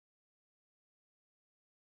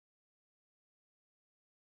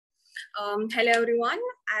Hello everyone.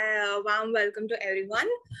 Warm welcome to everyone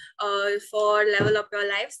for Level Up Your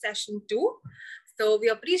Life Session 2. So we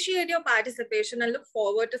appreciate your participation and look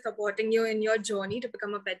forward to supporting you in your journey to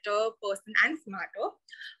become a better person and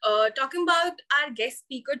smarter. Talking about our guest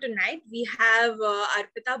speaker tonight, we have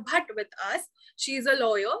Arrpita Bhatt with us. She is a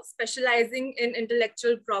lawyer specializing in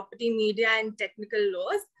intellectual property, media, and technical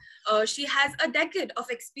laws. She has a decade of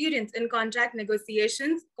experience in contract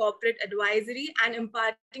negotiations, corporate advisory, and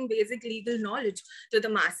imparting basic legal knowledge to the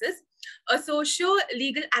masses. A socio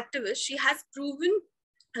legal activist, she has proven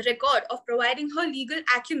record of providing her legal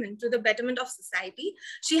acumen to the betterment of society.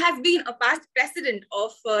 She has been a past president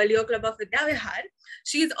of Leo Club of Vidya Vihar.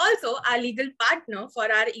 She is also our legal partner for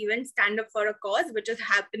our event Stand Up for a Cause, which is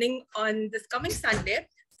happening on this coming Sunday,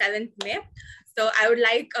 7th May. So I would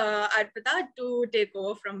like Arrpita to take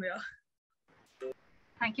over from here.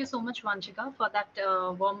 Thank you so much, Vanchika, for that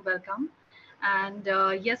warm welcome. And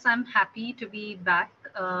yes, I'm happy to be back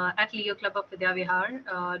at Leo Club of Vidya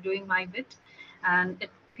Vihar doing my bit. And it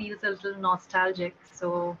feels a little nostalgic.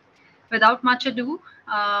 So without much ado,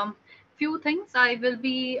 few things. I will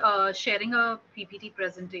be sharing a PPT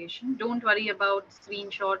presentation. Don't worry about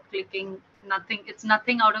screenshot clicking, nothing. It's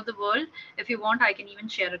nothing out of the world. If you want, I can even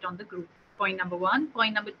share it on the group. Point number one.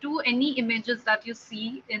 Point number two, any images that you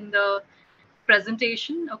see in the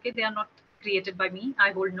presentation, okay, they are not created by me.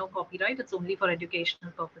 I hold no copyright. It's only for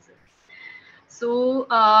educational purposes. So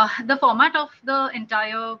the format of the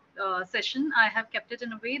entire session, I have kept it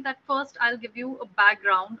in a way that first I'll give you a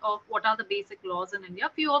background of what are the basic laws in India.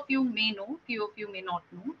 Few of you may know, few of you may not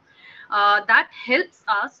know. That helps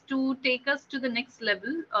us to take us to the next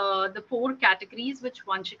level, the four categories which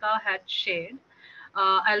Vanchika had shared.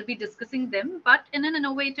 I'll be discussing them, but in an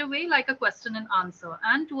innovative way, like a question and answer.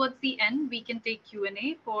 And towards the end, we can take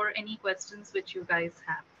Q&A for any questions which you guys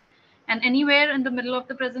have. And anywhere in the middle of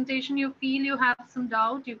the presentation, you feel you have some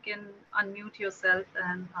doubt, you can unmute yourself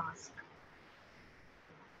and ask.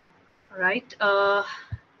 All right.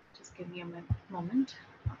 Just give me a moment.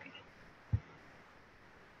 Okay.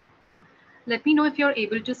 Let me know if you're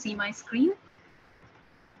able to see my screen.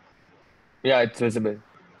 Yeah, it's visible.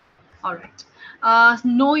 All right.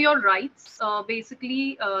 Know your rights.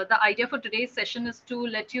 Basically, the idea for today's session is to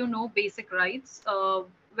let you know basic rights.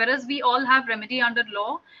 Whereas we all have remedy under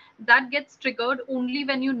law, that gets triggered only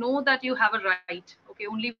when you know that you have a right. Okay,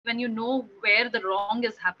 only when you know where the wrong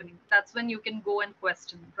is happening. That's when you can go and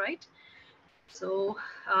question, right? So,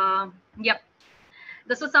 yep.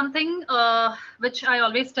 This is something which I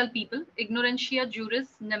always tell people: ignorantia juris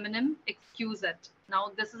neminim excusat.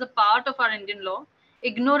 Now, this is a part of our Indian law.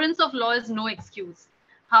 Ignorance of law is no excuse.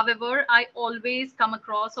 However, I always come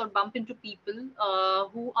across or bump into people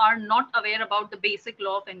who are not aware about the basic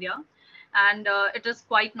law of India. And it is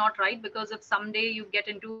quite not right, because if someday you get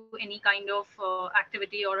into any kind of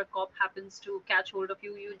activity or a cop happens to catch hold of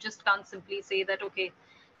you, you just can't simply say that, okay,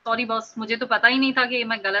 sorry boss, मुझे तो पता ही नहीं था कि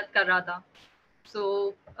मैं गलत कर रहा था.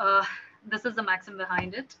 So this is the maxim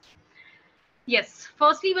behind it. Yes,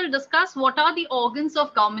 firstly, we'll discuss what are the organs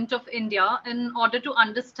of Government of India in order to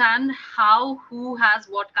understand how, who has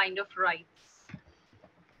what kind of rights.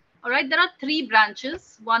 All right, there are three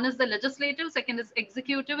branches. One is the legislative, second is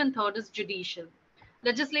executive, and third is judicial.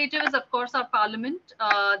 Legislative is, of course, our parliament.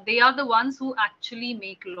 They are the ones who actually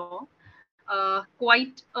make law.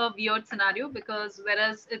 Quite a weird scenario, because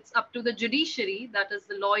whereas it's up to the judiciary, that is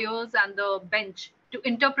the lawyers and the bench, to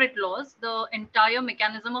interpret laws, the entire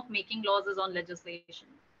mechanism of making laws is on legislation.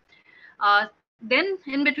 Then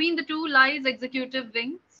in between the two lies executive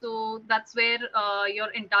wing. So that's where your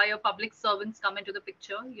entire public servants come into the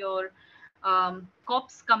picture, your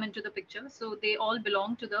cops come into the picture. So they all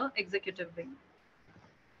belong to the executive wing.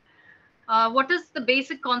 What is the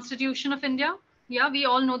basic constitution of India? Yeah, we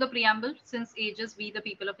all know the preamble since ages, we the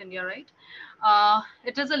people of India, right?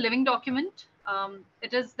 It is a living document.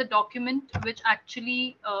 It is the document which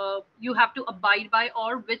actually you have to abide by,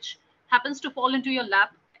 or which happens to fall into your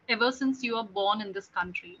lap ever since you are born in this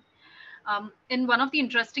country. In one of the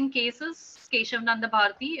interesting cases, Keshav Nanda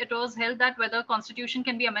Bharati, it was held that whether constitution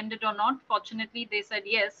can be amended or not. Fortunately, they said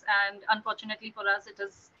yes, and unfortunately for us, it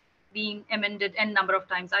has been amended n number of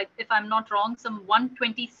times. If I'm not wrong, some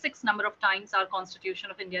 126 number of times our Constitution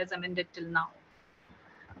of India is amended till now.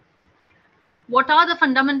 What are the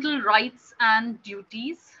fundamental rights and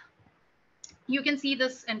duties? You can see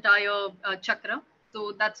this entire chakra.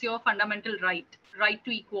 So that's your fundamental right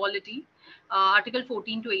to equality. Article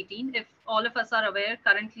 14 to 18. If all of us are aware,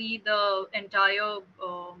 currently the entire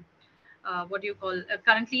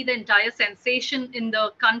currently the entire sensation in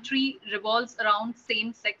the country revolves around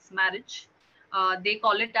same-sex marriage. They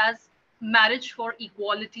call it as marriage for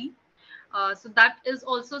equality. So that is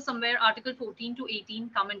also somewhere Article 14 to 18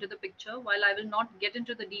 come into the picture. While I will not get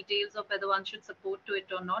into the details of whether one should support to it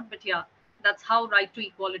or not, but yeah, that's how right to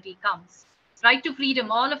equality comes. Right to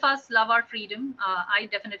freedom. All of us love our freedom. I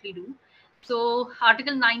definitely do. So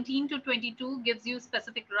Article 19 to 22 gives you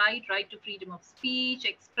specific right to freedom of speech,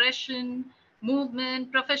 expression,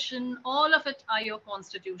 movement, profession. All of it are your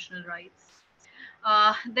constitutional rights.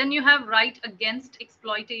 Then you have right against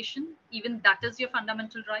exploitation. Even that is your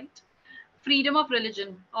fundamental right. Freedom of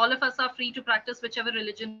religion. All of us are free to practice whichever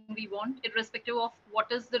religion we want, irrespective of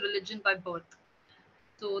what is the religion by birth.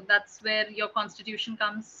 So that's where your constitution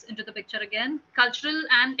comes into the picture again. Cultural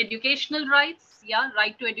and educational rights. Yeah,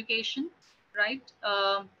 right to education, right?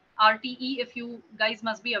 RTE, if you guys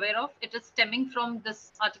must be aware of, it is stemming from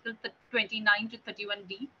this Article 29 to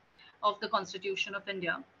 31D of the Constitution of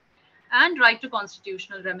India. And right to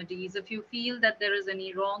constitutional remedies. If you feel that there is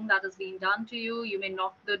any wrong that is being done to you, you may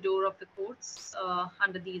knock the door of the courts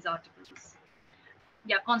under these articles.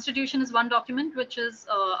 Yeah, constitution is one document which is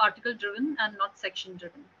article driven and not section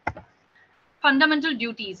driven. Fundamental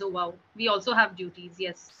duties. Oh wow, we also have duties.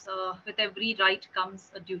 Yes, with every right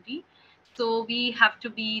comes a duty. So we have to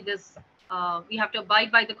be this. We have to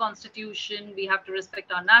abide by the constitution. We have to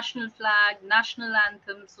respect our national flag, national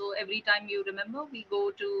anthem. So every time you remember, we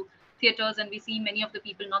go to theaters and we see many of the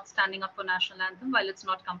people not standing up for national anthem while it's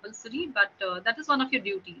not compulsory. But that is one of your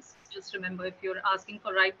duties. Just remember, if you're asking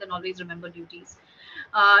for right, then always remember duties.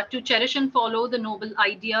 To cherish and follow the noble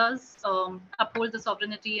ideas, uphold the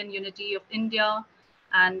sovereignty and unity of India.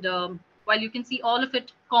 And while you can see all of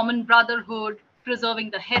it, common brotherhood, preserving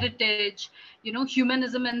the heritage,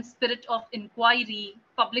 humanism and spirit of inquiry,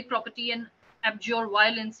 public property and abjure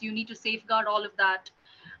violence, you need to safeguard all of that.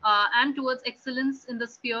 And towards excellence in the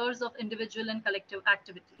spheres of individual and collective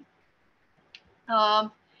activity.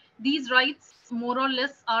 Um, these rights more or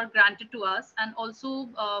less are granted to us, and also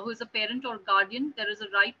who is a parent or guardian, there is a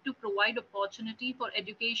right to provide opportunity for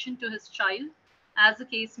education to his child, as the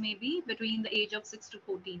case may be, between the age of 6 to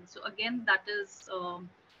 14. So again, that is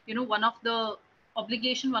one of the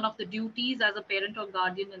obligation, one of the duties as a parent or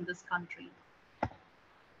guardian in this country.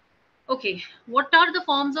 Okay, what are the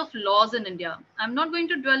forms of laws in India? I'm not going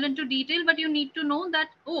to dwell into detail, but you need to know that,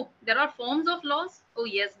 oh, there are forms of laws. Oh,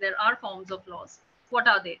 yes, there are forms of laws. What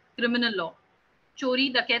are they? Criminal law.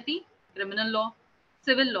 चोरी डकैती, criminal law.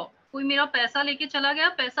 Civil law. कोई मेरा पैसा लेके चला गया,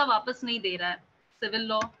 पैसा वापस नहीं दे रहा है. Civil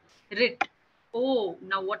law. Writ. Oh,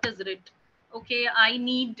 now what is writ? Okay, I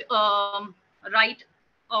need right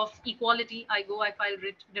of equality. I file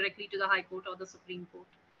writ directly to the High Court or the Supreme Court.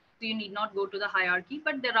 So you need not go to the hierarchy,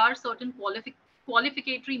 but there are certain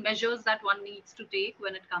qualificatory measures that one needs to take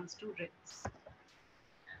when it comes to writs.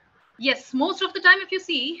 Yes, most of the time, if you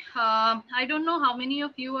see, I don't know how many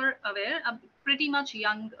of you are aware, a pretty much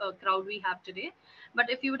young crowd we have today. But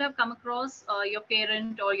if you would have come across your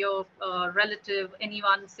parent or your relative,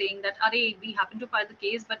 anyone saying that, "Arey, we happen to file the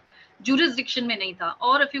case, but jurisdiction mein nahi tha."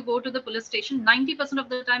 Or if you go to the police station, 90% of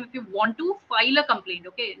the time, if you want to file a complaint,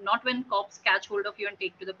 okay, not when cops catch hold of you and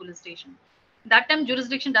take to the police station. That time,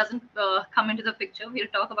 jurisdiction doesn't come into the picture.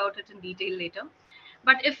 We'll talk about it in detail later.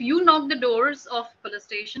 But if you knock the doors of police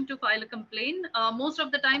station to file a complaint, most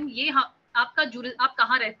of the time ये आपका आप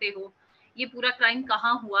कहाँ रहते हो, ये पूरा crime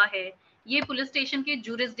कहाँ हुआ है, ये पुलिस स्टेशन के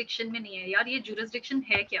jurisdiction में नहीं है. यार ये jurisdiction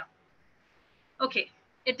है क्या? Okay,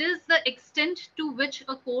 it is the extent to which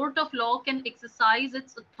a court of law can exercise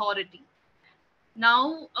its authority.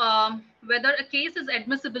 Now, whether a case is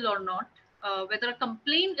admissible or not, whether a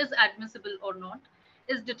complaint is admissible or not,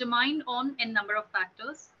 is determined on a number of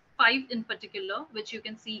factors, 5 in particular, which you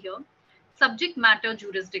can see here. Subject matter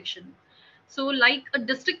jurisdiction. So like a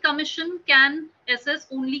district commission can assess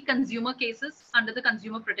only consumer cases under the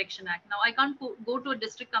Consumer Protection Act. Now I can't go to a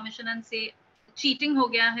district commission and say, cheating ho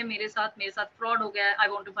gaya hai mere sath fraud ho gaya hai, I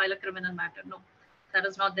want to file a criminal matter. No, that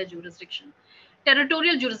is not their jurisdiction.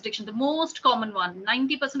 Territorial jurisdiction, the most common one.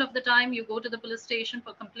 90% of the time you go to the police station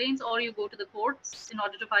for complaints or you go to the courts in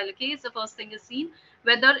order to file a case. The first thing is seen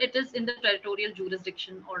whether it is in the territorial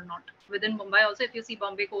jurisdiction or not. Within Mumbai also, if you see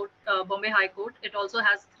Bombay High Court, it also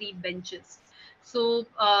has 3 benches. So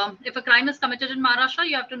if a crime is committed in Maharashtra,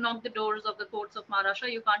 you have to knock the doors of the courts of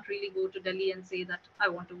Maharashtra. You can't really go to Delhi and say that I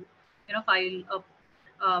want to file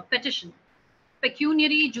a petition.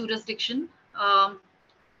 Pecuniary jurisdiction.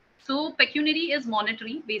 So pecuniary is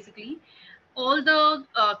monetary, basically. All the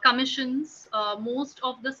commissions, most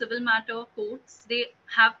of the civil matter courts, they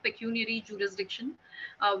have pecuniary jurisdiction,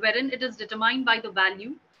 wherein it is determined by the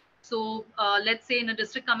value. So let's say in a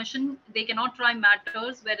district commission, they cannot try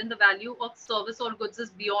matters wherein the value of service or goods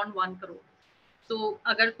is beyond 1 crore. So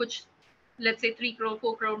agar kuch let's say 3 crore,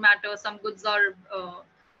 4 crore matter, some goods are,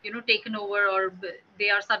 taken over, or they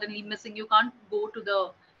are suddenly missing. You can't go to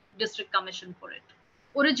the district commission for it.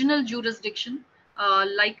 Original jurisdiction,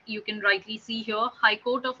 like you can rightly see here, High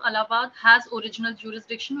Court of Allahabad has original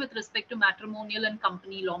jurisdiction with respect to matrimonial and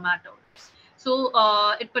company law matters. So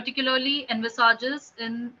it particularly envisages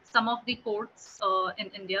in some of the courts in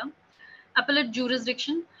India. Appellate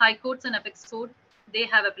jurisdiction, high courts and apex court, they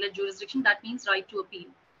have appellate jurisdiction. That means right to appeal.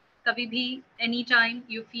 Kabhi bhi, anytime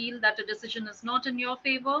you feel that a decision is not in your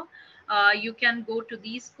favor, you can go to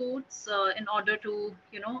these courts in order to,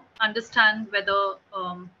 understand whether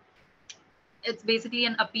it's basically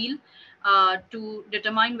an appeal to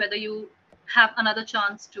determine whether you have another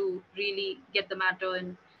chance to really get the matter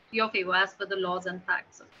in your favor as per the laws and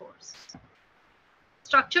facts, of course.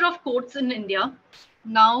 Structure of courts in India.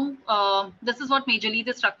 Now, this is what majorly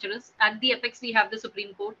the structure is. At the apex, we have the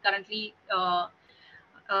Supreme Court. Currently,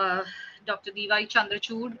 Dr. D.Y.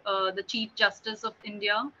 Chandrachud, the Chief Justice of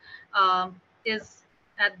India, is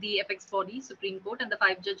at the apex body, Supreme Court, and the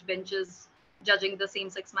 5-judge bench is judging the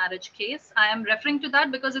same-sex marriage case. I am referring to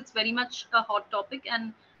that because it's very much a hot topic,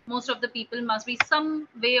 and most of the people must be some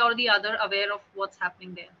way or the other aware of what's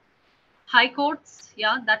happening there. High courts,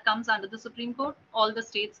 yeah, that comes under the Supreme Court. All the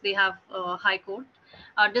states, they have high court.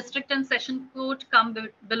 District and session court come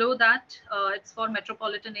below that. It's for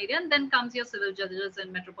metropolitan area, and then comes your civil judges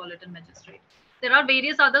and metropolitan magistrate. There are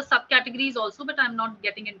various other subcategories also, but I'm not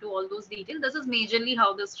getting into all those details. This is majorly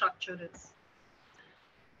how the structure is.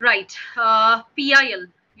 Right, PIL,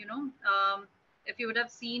 if you would have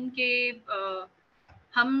seen ke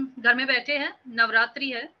हम घर में बैठे हैं, नवरात्रि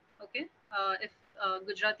है, okay? If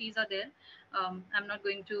Gujaratis are there, I'm not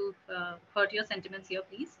going to hurt your sentiments here,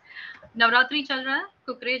 please. Navratri चल रहा है,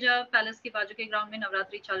 Kukreja palace के बाजू के ग्राउंड में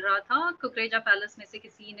नवरात्रि चल रहा था. कुकरेजा पैलेस में से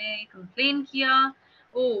किसी ने कंप्लेन किया.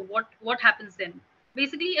 Oh, what happens then?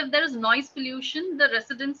 Basically, if there is noise pollution, the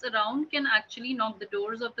residents around can actually knock the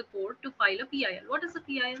doors of the court to file a PIL. What is a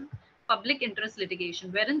PIL? Public interest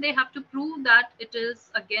litigation, wherein they have to prove that it is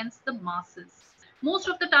against the masses. Most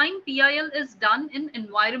of the time, PIL is done in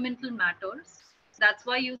environmental matters. That's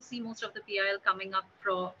why you see most of the PIL coming up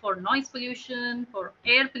for noise pollution, for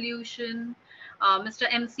air pollution. Mr.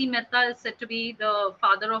 MC Mehta is said to be the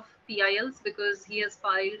father of PILs because he has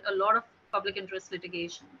filed a lot of public interest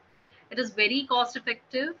litigation. It is very cost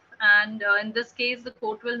effective, and in this case, the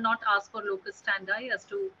court will not ask for locus standi as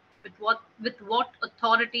to with what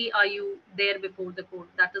authority are you there before the court.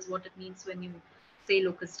 That is what it means when you say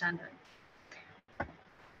locus standi.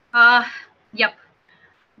 Yep.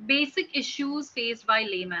 Basic issues faced by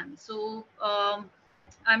layman. So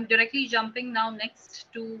I'm directly jumping now next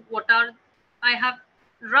to what I have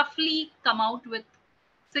roughly come out with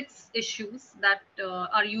 6 issues that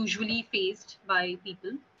are usually faced by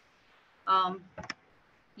people.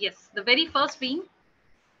 Yes, the very first being,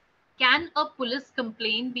 can a police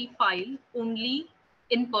complaint be filed only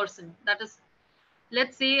in person? That is,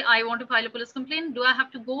 let's say I want to file a police complaint. Do I have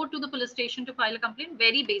to go to the police station to file a complaint?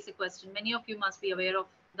 Very basic question. Many of you must be aware of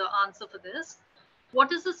the answer for this.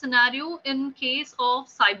 What is the scenario in case of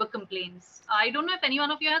cyber complaints? I don't know if any one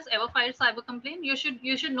of you has ever filed cyber complaint. You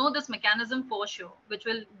should know this mechanism for sure, which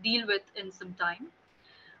we'll deal with in some time.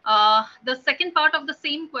 The second part of the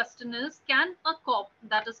same question is, can a cop,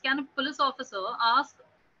 that is, can a police officer ask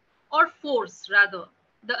or force rather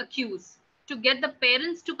the accused to get the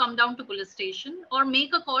parents to come down to police station or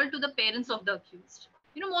make a call to the parents of the accused?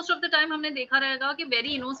 Most of the time हमने देखा रहेगा कि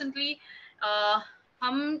very innocently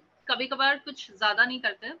हम कभी-कभार कुछ ज़्यादा नहीं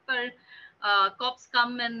करते, पर cops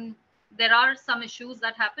come and there are some issues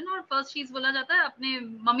that happen, और first चीज बोला जाता है अपने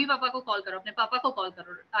मम्मी पापा को कॉल करो, अपने पापा को कॉल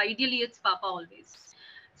करो. Ideally it's papa always.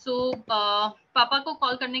 So पापा को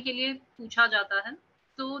कॉल करने के लिए पूछा जाता है.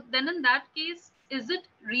 So then in that case, is it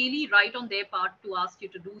really right on their part to ask you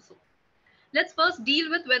to do so? Let's first deal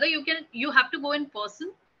with whether you have to go in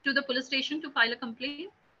person to the police station to file a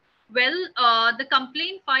complaint. Well, the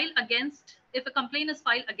complaint filed against, if a complaint is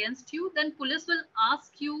filed against you, then police will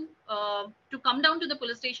ask you to come down to the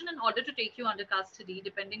police station in order to take you under custody,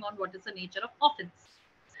 depending on what is the nature of offense.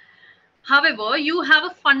 However, you have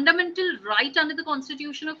a fundamental right under the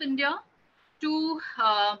Constitution of India to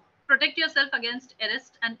protect yourself against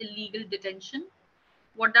arrest and illegal detention.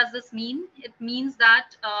 What does this mean? It means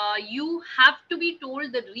that you have to be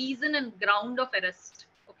told the reason and ground of arrest.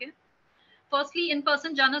 Okay. Firstly, in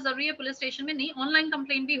person जाना जरूरी है police station में, नहीं, online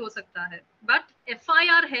complaint भी हो सकता है, but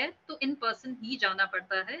FIR है तो in person ही जाना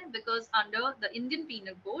पड़ता है, because under the Indian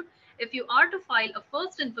Penal Code, if you are to file a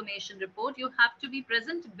first information report, you have to be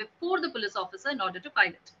present before the police officer in order to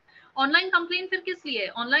file it. Online complaint फिर किस लिए?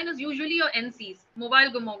 Online is usually your NCs,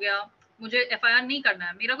 mobile गुम हो गया, मुझे FIR नहीं करना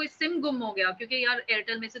है, मेरा कोई सिम गुम हो गया क्योंकि यार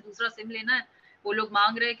एयरटेल में से दूसरा सिम लेना है, वो लोग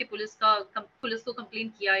मांग रहे हैं कि पुलिस को कंप्लेन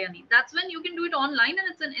किया या नहीं. That's when you can do it online and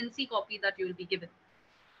it's an NC copy that you will be given.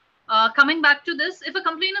 Coming back to this, if a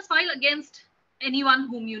complaint is filed against anyone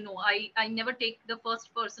whom you know, I never take the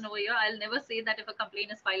first person over here. I'll never say that if a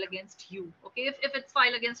complaint is filed against you. Okay, if it's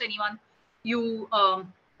filed against anyone you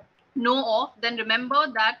know of, then remember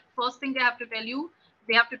that first thing they have to tell you,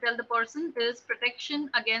 they have to tell the person is protection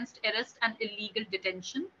against arrest and illegal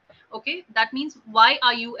detention. Okay, that means why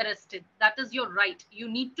are you arrested? That is your right. You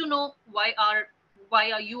need to know why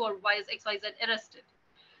are you or why is XYZ arrested.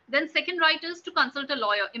 Then second right is to consult a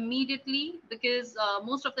lawyer immediately, because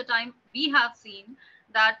most of the time we have seen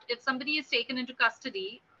that if somebody is taken into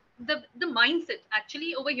custody, the mindset,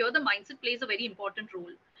 actually over here the mindset plays a very important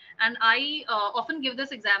role. And I often give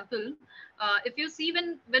this example. If you see,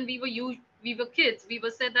 when we were kids, we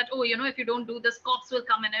were said that, oh, you know, if you don't do this, cops will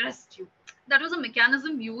come and arrest you. That was a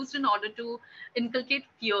mechanism used in order to inculcate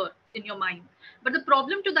fear in your mind. But the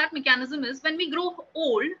problem to that mechanism is when we grow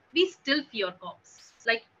old, we still fear cops.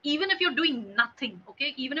 Like, even if you're doing nothing,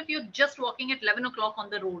 okay, even if you're just walking at 11 o'clock on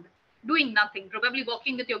the road, doing nothing, probably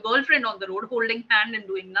walking with your girlfriend on the road, holding hand and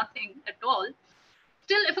doing nothing at all,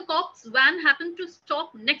 still, if a cop's van happened to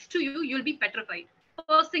stop next to you, you'll be petrified.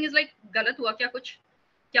 First thing is like, galat hua kya kuch?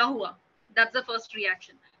 Kya hua? That's the first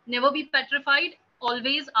reaction. Never be petrified.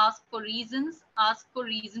 Always ask for reasons. Ask for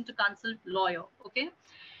reason to consult lawyer. Okay.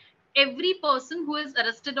 Every person who is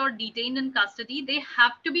arrested or detained in custody, they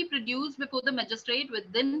have to be produced before the magistrate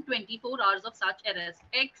within 24 hours of such arrest,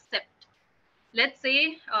 except, let's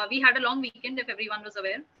say we had a long weekend, if everyone was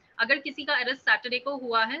aware. अगर किसी का arrest Saturday को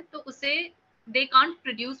हुआ है तो उसे they can't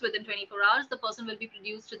produce within 24 hours. The person will be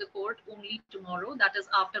produced to the court only tomorrow. That is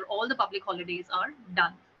after all the public holidays are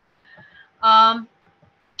done.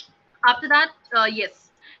 After that,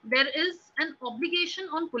 yes, there is an obligation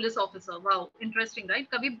on police officer. Wow, interesting, right?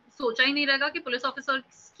 कभी सोचा ही नहीं रहेगा कि police officer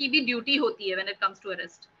की भी duty होती है when it comes to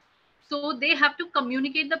arrest. So they have to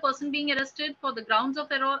communicate the person being arrested for the grounds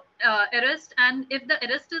of arrest, and if the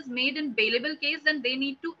arrest is made in bailable case, then they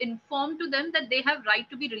need to inform to them that they have right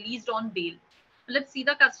to be released on bail. Let's see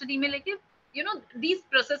the custody mein leke, you know, these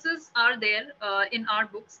processes are there in our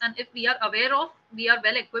books, and if we are aware of, we are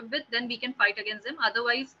well equipped with, then we can fight against them.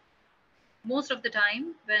 Otherwise, most of the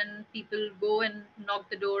time when people go and knock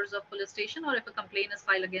the doors of police station, or if a complaint is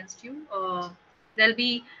filed against you, there'll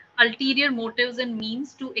be ulterior motives and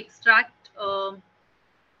means to extract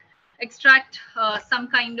some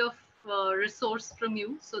kind of resource from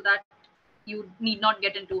you, so that you need not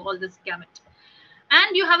get into all this gamut.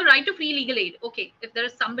 And you have a right to free legal aid. Okay, if there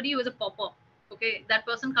is somebody who is a pauper, okay, that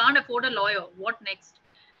person can't afford a lawyer, what next?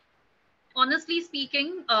 Honestly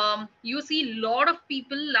speaking, you see a lot of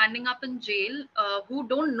people landing up in jail who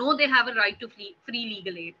don't know they have a right to free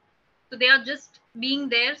legal aid. So they are just being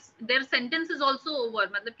there. Their sentence is also over.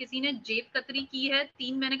 मतलब किसी ने जेब कतरी की है,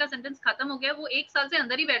 3 महीने का sentence खत्म हो गया, वो 1 साल से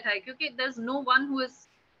अंदर ही बैठा है, क्योंकि there's no one who is,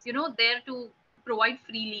 you know, there to provide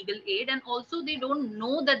free legal aid, and also they don't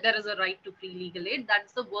know that there is a right to free legal aid.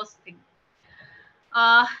 That's the worst thing.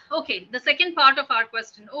 Okay, the second part of our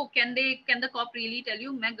question. Oh, can the cop really tell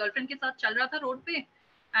you, मैं girlfriend के साथ चल रहा था road पे,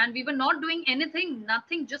 and we were not doing anything,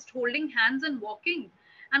 nothing, just holding hands and walking,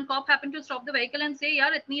 and cop happened to stop the vehicle and say,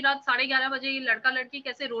 यार इतनी रात 11:30 बजे ये लड़का लड़की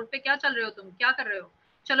कैसे road पे क्या चल रहे हो तुम, क्या कर रहे हो,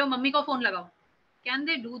 चलो मम्मी को phone लगाओ. Can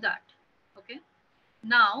they do that? Okay.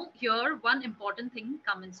 Now here one important thing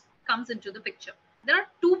comes into the picture. There are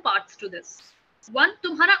two parts to this. One,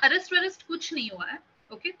 तुम्हारा arrest कुछ नहीं हुआ है.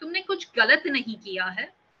 Okay, तुमने कुछ गलत नहीं किया है,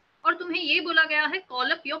 और तुम्हें ये बोला गया है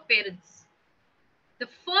call up your parents. The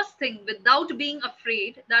first thing, without being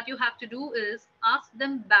afraid, that you have to do is ask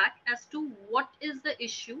them back as to what is the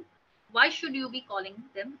issue. Why should you be calling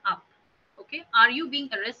them up? Okay, are you being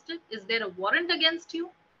arrested? Is there a warrant against you?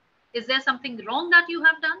 Is there something wrong that you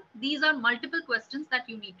have done? These are multiple questions that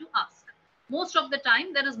you need to ask. Most of the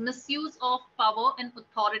time, there is misuse of power and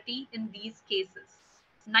authority in these cases,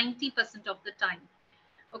 90% of the time.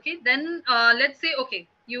 Okay, then let's say, okay,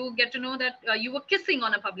 you get to know that you were kissing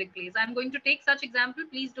on a public place. I'm going to take such example.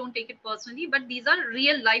 Please don't take it personally, but these are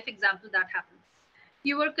real life examples that happen.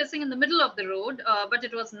 You were kissing in the middle of the road, but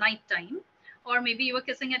it was night time. Or maybe you were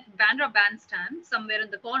kissing at Bandra Bandstand somewhere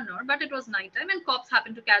in the corner, but it was night time, and cops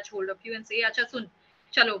happen to catch hold of you and say, "Acha sun,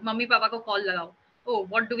 chalo, mummy papa ko call lagao." Oh,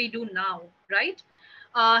 what do we do now, right?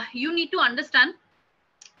 You need to understand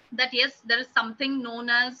that yes, there is something known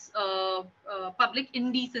as public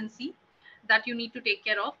indecency that you need to take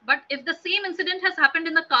care of. But if the same incident has happened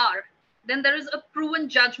in the car, then there is a proven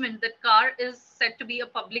judgment that car is said to be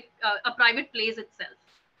a private place itself.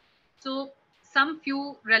 So some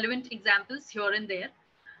few relevant examples here and there.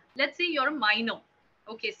 Let's say you're a minor,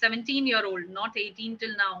 okay, 17-year-old, not 18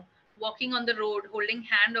 till now, walking on the road, holding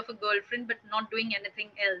hand of a girlfriend, but not doing anything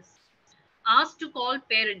else. Asked to call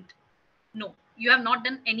parent. No, you have not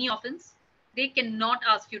done any offense. They cannot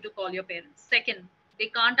ask you to call your parents. Second, they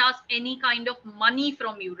can't ask any kind of money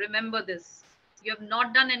from you. Remember this. You have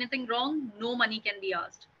not done anything wrong. No money can be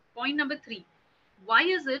asked. Point number three. Why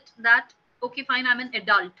is it that, okay, fine, I'm an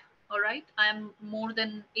adult. All right. I'm more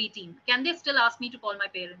than 18. Can they still ask me to call my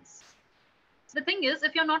parents? The thing is,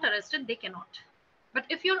 if you're not arrested, they cannot. But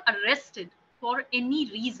if you're arrested for any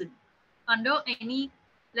reason, under any,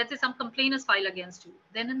 let's say some complaint is filed against you,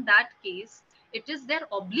 then in that case, it is their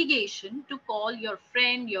obligation to call your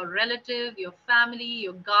friend, your relative, your family,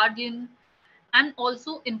 your guardian, and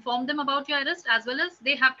also inform them about your arrest, as well as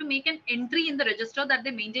they have to make an entry in the register that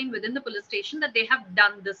they maintain within the police station that they have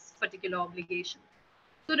done this particular obligation.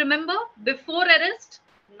 So remember, before arrest,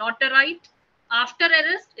 not a right. After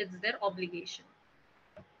arrest, it's their obligation.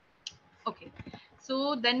 Okay,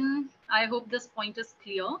 so then I hope this point is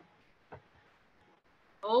clear.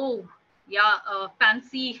 Oh, yeah,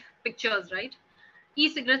 fancy pictures, right?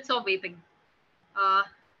 E-cigarettes or vaping. Uh,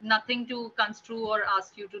 Nothing to construe or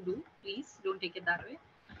ask you to do. Please don't take it that way.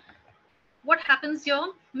 What happens here?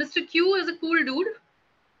 Mr. Q is a cool dude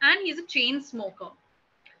and he's a chain smoker.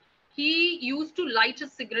 He used to light a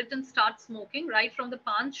cigarette and start smoking right from the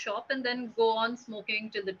pan shop and then go on smoking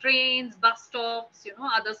to the trains, bus stops,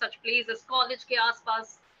 other such places, college के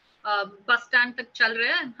आसपास bus stand तक चल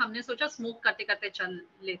रहे हैं. हमने सोचा smoke करते करते चल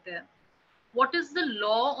लेते हैं. What is the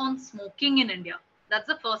law on smoking in India? That's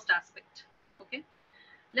the first aspect. Okay,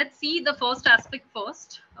 let's see the first aspect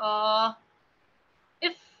first.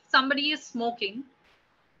 If somebody is smoking,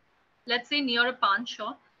 let's say near a pan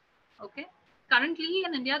shop, okay. Currently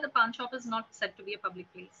in India, the pan shop is not said to be a public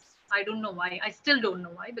place. I don't know why. I still don't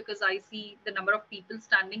know why, because I see the number of people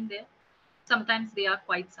standing there. Sometimes they are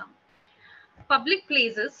quite some. Public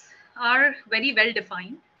places are very well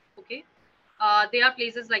defined. Okay. They are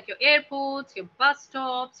places like your airports, your bus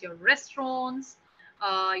stops, your restaurants,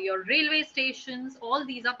 your railway stations. All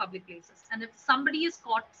these are public places. And if somebody is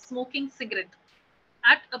caught smoking cigarette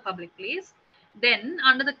at a public place, then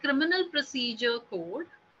under the Criminal Procedure Code,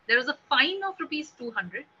 there is a fine of rupees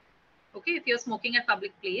 200. Okay, if you're smoking at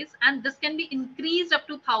public place, and this can be increased up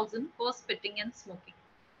to 1,000 for spitting and smoking.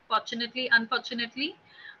 Fortunately, unfortunately,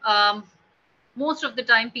 most of the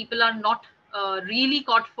time people are not really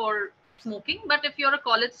caught for smoking. But if you're a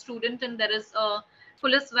college student and there is a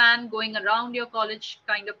police van going around your college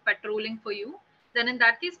kind of patrolling for you, then in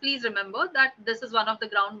that case, please remember that this is one of the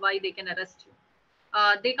ground why they can arrest you.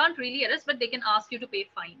 They can't really arrest, but they can ask you to pay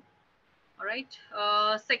fine. All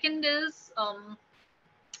right. Second is,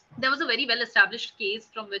 there was a very well established case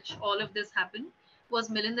from which all of this happened, was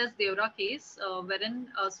Milinda's Deora case, wherein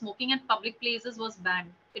smoking at public places was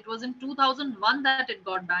banned. It was in 2001 that it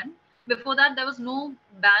got banned. Before that, there was no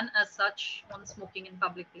ban as such on smoking in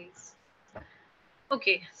public place.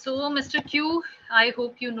 Okay, so Mr. Q, I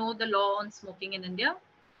hope you know the law on smoking in India.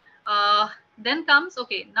 Then comes,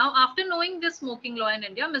 okay, now after knowing this smoking law in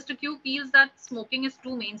India, Mr. Q feels that smoking is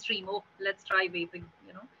too mainstream. Oh, let's try vaping,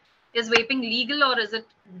 Is vaping legal or is it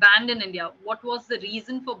banned in India? What was the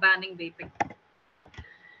reason for banning vaping?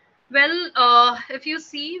 Well, if you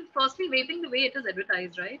see, firstly, vaping, the way it is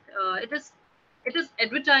advertised, right? It is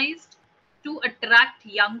advertised to attract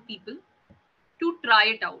young people to try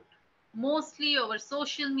it out, mostly over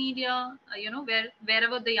social media,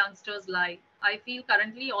 wherever the youngsters lie. I feel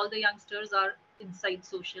currently all the youngsters are inside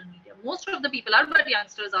social media. Most of the people are, but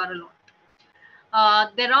youngsters are a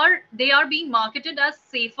lot. They are being marketed as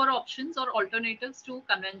safer options or alternatives to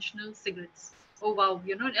conventional cigarettes. Oh wow,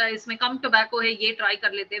 इसमें कम tobacco है, ये try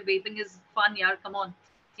कर लेते हैं. Vaping is fun, यार. Come on,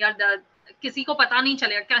 यार. किसी को पता नहीं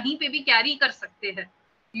चलेगा, कहीं पे भी carry कर सकते हैं.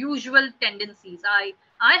 Usual tendencies. I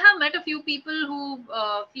have met a few people who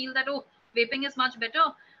feel that, oh, vaping is much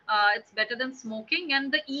better. It's better than smoking,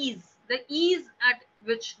 and the ease at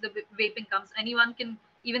which the vaping comes. Anyone can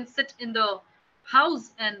even sit in the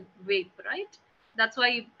house and vape, right? That's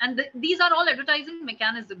why, and these are all advertising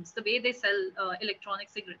mechanisms, the way they sell electronic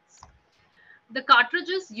cigarettes. The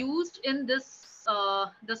cartridges used in this,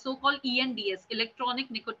 the so-called ENDS,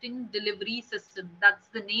 electronic nicotine delivery system, that's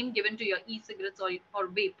the name given to your e-cigarettes or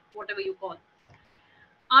vape, whatever you call,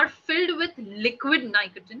 are filled with liquid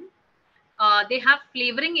nicotine. They have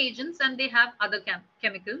flavoring agents and they have other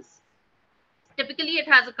chemicals. Typically, it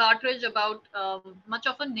has a cartridge about much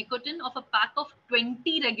of a nicotine of a pack of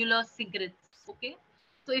 20 regular cigarettes. Okay,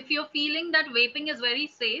 so if you're feeling that vaping is very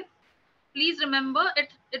safe, please remember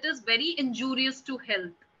it is very injurious to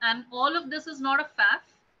health. And all of this is not a faff.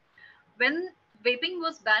 When vaping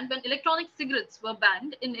was banned, when electronic cigarettes were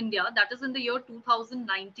banned in India, that is in the year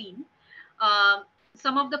 2019, uh,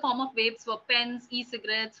 some of the form of vapes were pens,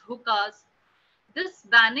 e-cigarettes, hookahs. This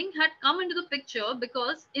banning had come into the picture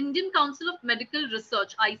because Indian Council of Medical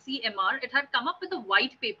Research, ICMR, it had come up with a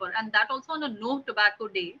white paper, and that also on a no tobacco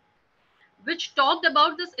day, which talked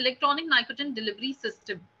about this electronic nicotine delivery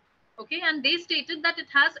system. Okay, and they stated that it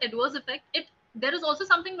has adverse effect. There is also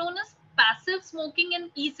something known as passive smoking in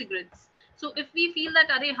e-cigarettes. So if we feel that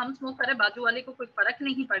अरे हम smoke करे बाजू वाले को कोई फर्क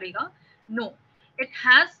नहीं पड़ेगा, no, it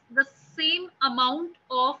has the same amount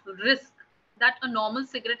of risk that a normal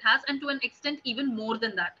cigarette has, and to an extent even more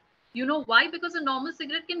than that. You know why? Because a normal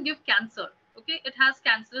cigarette can give cancer. Okay, it has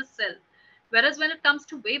cancerous cell. Whereas when it comes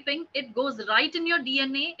to vaping, it goes right in your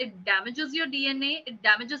DNA, it damages your DNA, it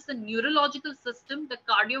damages the neurological system, the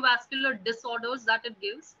cardiovascular disorders that it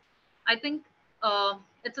gives. I think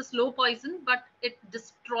it's a slow poison, but it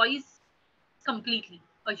destroys completely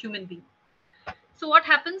a human being. So what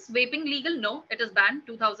happens? Vaping legal? No, it is banned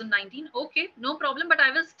 2019. Okay, no problem, but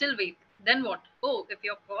I will still vape. Then what? Oh, if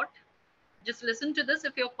you're caught, just listen to this.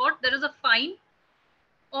 If you're caught, there is a fine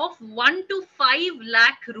of 1 to 5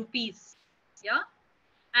 lakh rupees. Yeah,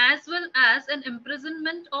 as well as an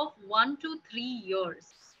imprisonment of 1 to 3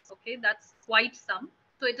 years. Okay, that's quite some.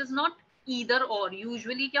 So it is not either or.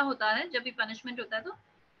 Usually क्या होता है जब भी punishment होता है तो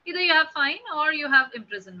either you have fine or you have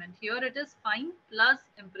imprisonment. Here it is fine plus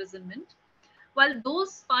imprisonment. Well,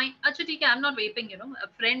 those fine, अच्छा ठीक है, I'm not vaping, you know,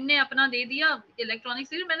 friend ने अपना दे दिया electronic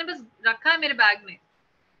cigarette, मैंने बस रखा है मेरे बैग में.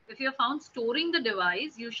 If you are found storing the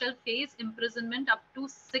device, you shall face imprisonment up to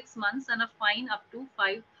 6 months and a fine up to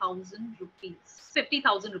 5,000 rupees.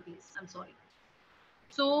 50,000 rupees. I'm sorry.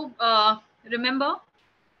 So remember,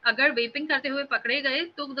 अगर vaping करते हुए पकड़े गए,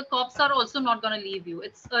 तो the cops are also not going to leave you.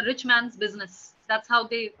 It's a rich man's business. That's how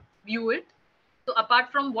they view it. So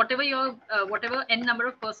apart from whatever your whatever n number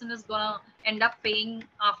of person is going to end up paying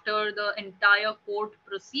after the entire court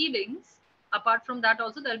proceedings, apart from that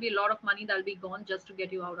also there'll be a lot of money that'll be gone just to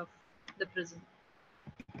get you out of the prison.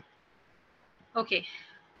 Okay,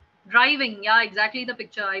 driving, yeah, exactly the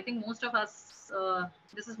picture. I think most of us,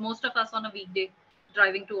 this is most of us on a weekday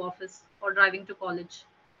driving to office or driving to college.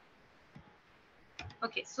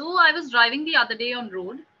 Okay, so I was driving the other day on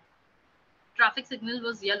road. Traffic signal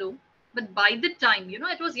was yellow, but by the time, you know,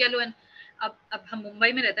 it was yellow, and अब हम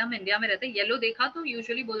मुंबई में रहते हैं, हम India में रहते हैं, yellow देखा तो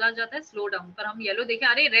यूजुअली बोला जाता है स्लो डाउन, पर हम येलो देखे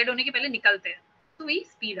अरे रेड होने के पहले निकलते हैं, so we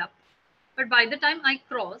speed up. But by the time I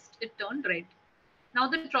crossed, it turned red. Now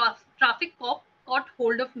the traffic cop caught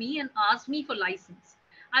hold of me and asked me for license.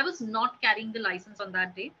 I was not carrying the license on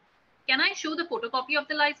that day. Can I show the photocopy of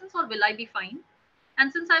the license or will I be fined?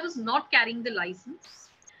 And since I was not carrying the license,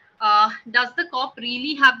 does the cop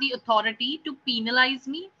really have the authority to penalize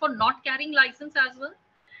me for not carrying license as well?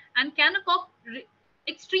 And can a cop,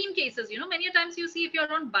 extreme cases, you know, many times you see if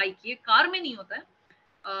you're on bike, ये car में नहीं होता है,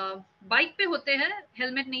 bike पे होते हैं,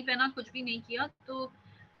 helmet नहीं पहना, कुछ भी नहीं किया, तो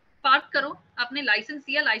पार्क करो, आपने लाइसेंस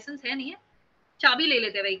दिया, लाइसेंस है नहीं है, चाबी ले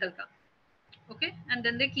लेते हैं व्हीकल का, okay, and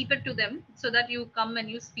then they keep it to them so that you come and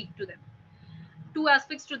you speak to them. Two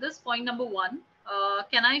aspects to this. Point number one,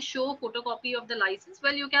 can I show photocopy of the license?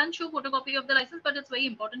 Well, you can show photocopy of the license, but it's very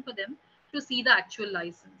important for them to see the actual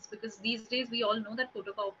license, because these days we all know that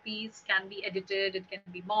photocopies can be edited, it can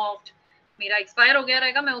be morphed. मेरा expire हो गया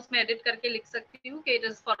रहेगा, मैं उसमें edit करके लिख सकती हूँ कि it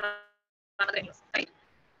is for another year, right?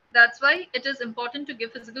 That's why it is important to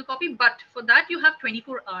give physical copy, but for that you have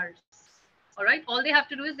 24 hours. All right, all they have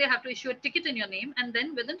to do is they have to issue a ticket in your name, and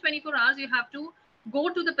then within 24 hours you have to go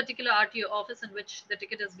to the particular RTO office in which the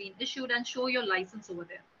ticket has been issued and show your license over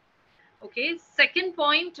there. Okay, second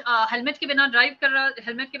point, helmet के बिना drive कर रहा,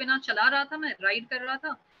 helmet के बिना चला रहा था मैं, राइड कर रहा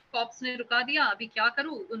था, कॉप्स ने रुका दिया, अभी क्या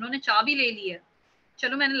करूं, उन्होंने चाबी ले ली है,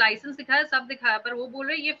 चलो मैंने लाइसेंस दिखाया, सब दिखाया, पर वो बोल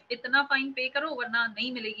रहे ये इतना फाइन पे करो वरना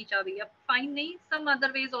नहीं मिलेगी चाबी. अब फाइन नहीं, some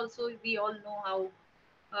other ways also, we all know how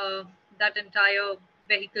that entire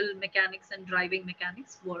vehicle mechanics and driving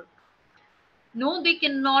mechanics work. No, they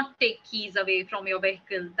cannot take keys away from your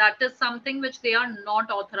vehicle. That is something which they are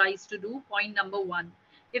not authorized to do. Point number one.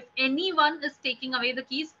 If anyone is taking away the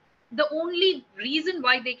keys, the only reason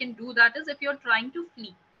why they can do that is if you're trying to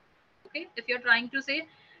flee. Okay, if you're trying to say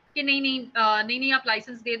कि नहीं आप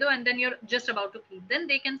license दे दो, and then you're just about to flee, then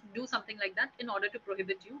they can do something like that in order to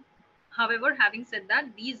prohibit you. However, having said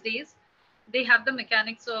that, these days they have the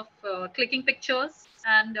mechanics of clicking pictures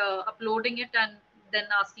and uploading it and then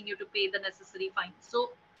asking you to pay the necessary fine.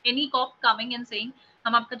 So any cop coming and saying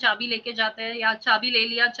हम आपका चाबी लेके जाते हैं या चाबी ले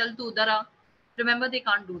लिया चल तू उधर आ, remember they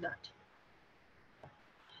can't do that.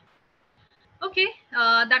 Okay,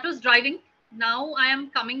 that was driving. Now I am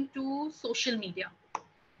coming to social media.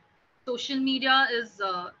 Social media is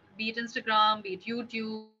be it Instagram, be it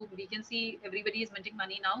YouTube. We can see everybody is minting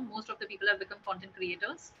money now. Most of the people have become content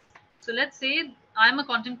creators. So let's say I'm a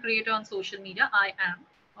content creator on social media. I am,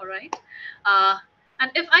 all right. Uh,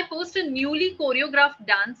 and if I post a newly choreographed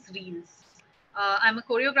dance reels, I'm a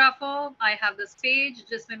choreographer. I have this page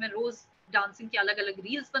जिसमें मैं रोज dancing की अलग अलग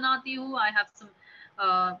reels बनाती हूँ. I have some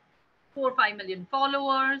 4 or 5 million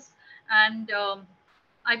followers, and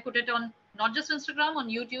I put it on not just Instagram, on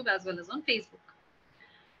YouTube as well as on Facebook.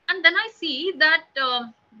 And then I see that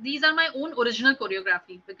these are my own original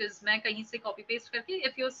choreography, because मैं कहीं से copy paste करके,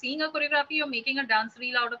 if you're seeing a choreography, you're making a dance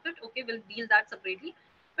reel out of it, okay, we'll deal that separately.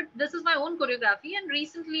 But this is my own choreography, and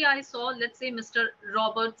recently I saw, let's say, Mr.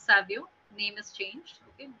 Robert Savio, name is changed,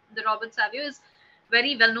 okay. The Robert Savio is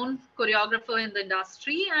very well-known choreographer in the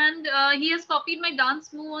industry, and he has copied my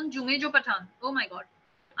dance move on Jume Jo Pathan. Oh my God,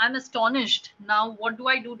 I'm astonished. Now, what do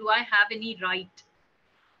I do? Do I have any right?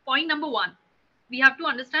 Point number one, we have to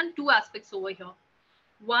understand two aspects over here.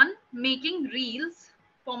 One, making reels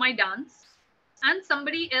for my dance, and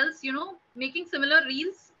somebody else, making similar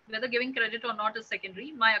reels, whether giving credit or not is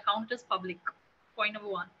secondary. My account is public. Point number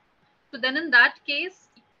one. So then in that case,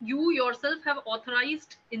 you yourself have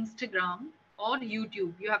authorized Instagram or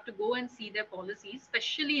YouTube. You have to go and see their policies,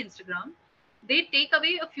 especially Instagram. They take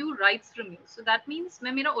away a few rights from you. So that means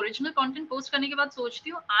मैं मेरा original content post करने के बाद सोचती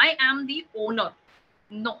हूँ I am the owner.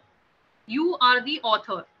 No, you are the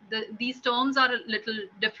author. These terms are a little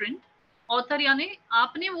different. Author यानी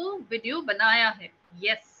आपने वो वीडियो बनाया है,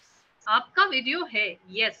 yes. आपका वीडियो है,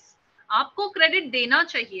 yes. आपको क्रेडिट देना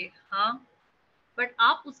चाहिए, हाँ, बट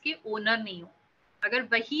आप उसके ओनर नहीं हो. अगर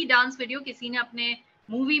वही डांस वीडियो किसी ने अपने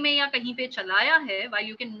मूवी में या कहीं पे चलाया है, while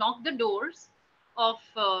you can knock the doors of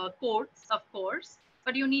courts, of course,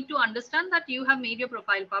 but you need to understand that you have made your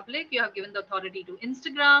profile public, you have given the authority to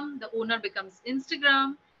Instagram, the owner becomes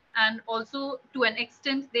Instagram, and also to an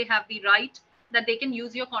extent they have the right that they can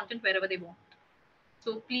use your content wherever they want.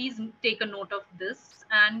 So please take a note of this.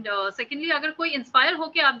 And secondly, अगर कोई inspire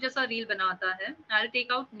होके आप जैसा reel बनाता है, I'll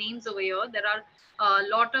take out names over here. There are a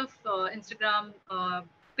lot of Instagram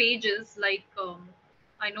pages like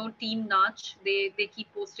I know Team Nach. They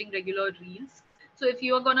keep posting regular reels. So if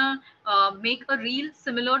you are gonna make a reel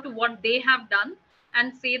similar to what they have done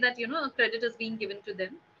and say that credit is being given to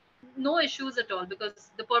them, no issues at all,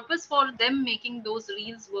 because the purpose for them making those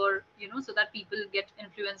reels were so that people get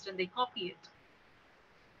influenced and they copy it.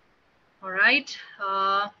 All right.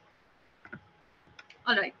 All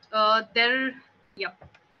right. Yeah.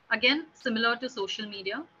 Again, similar to social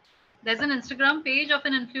media, there's an Instagram page of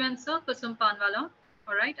an influencer, Kusum Panwala.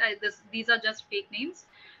 All right. These are just fake names.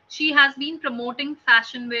 She has been promoting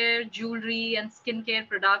fashion wear, jewelry, and skincare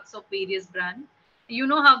products of various brands. You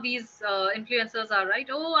know how these influencers are, right?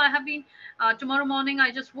 Oh, I have been, tomorrow morning,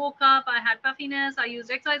 I just woke up, I had puffiness, I used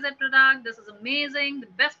XYZ product. This is amazing. The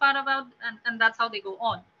best part about, and that's how they go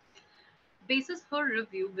on. Basis her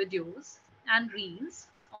review videos and reels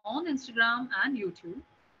on Instagram and YouTube,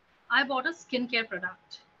 I bought a skincare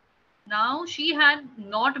product. Now, she had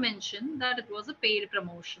not mentioned that it was a paid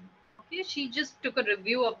promotion. Okay, she just took a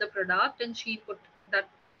review of the product and she put that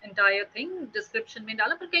entire thing description में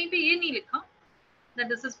डाला, पर कहीं पे ये नहीं लिखा that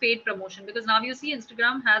this is paid promotion, because now you see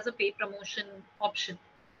Instagram has a paid promotion option.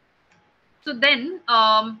 So then,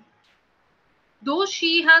 though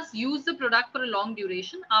she has used the product for a long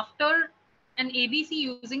duration, after an ABC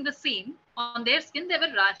using the same on their skin, there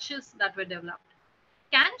were rashes that were developed.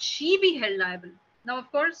 Can she be held liable? Now, of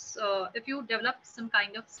course, if you develop some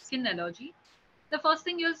kind of skin allergy, the first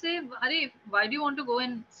thing you'll say, why do you want to go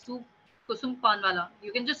and sue Kusum Panwala?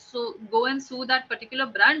 You can just go and sue that particular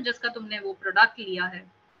brand जिसका तुमने वो product लिया है.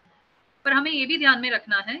 पर हमें ये भी ध्यान में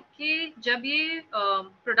रखना है कि जब ये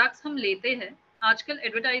प्रोडक्ट्स हम लेते हैं, आजकल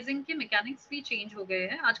एडवर्टाइजिंग के मैकेनिक्स भी चेंज हो गए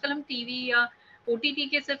हैं. आजकल हम टीवी या ओटीटी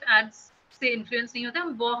के सिर्फ एड्स से इन्फ्लुएंस नहीं होते,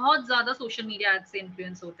 हम बहुत ज्यादा सोशल मीडिया एड्स से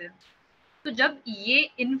इन्फ्लुएंस होते हैं. तो जब ये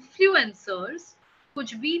इन्फ्लुएंसर्स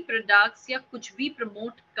कुछ भी प्रोडक्ट्स या कुछ भी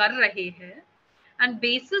प्रमोट कर रहे हैं, and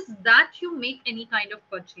basis that you make any kind of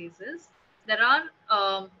purchases, there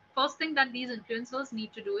are first thing that these influencers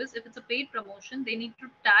need to do is, if it's a paid promotion, they need to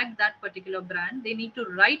tag that particular brand, they need to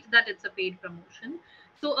write that it's a paid promotion,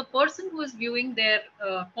 so a person who is viewing their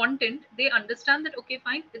content, they understand that okay,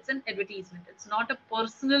 fine, it's an advertisement, it's not a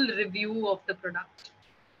personal review of the product.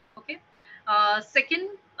 Okay. Second,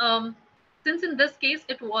 since in this case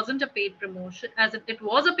it wasn't a paid promotion, as it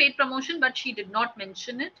was a paid promotion but she did not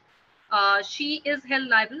mention it, she is held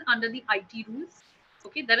liable under the IT rules.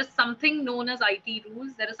 Okay, there is something known as IT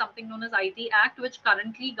rules. There is something known as IT Act, which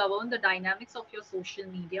currently govern the dynamics of your social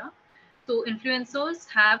media. So influencers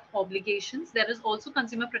have obligations. There is also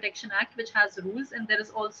Consumer Protection Act, which has rules, and there is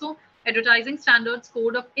also Advertising Standards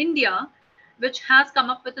Code of India, which has come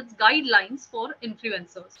up with its guidelines for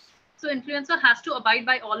influencers. So influencer has to abide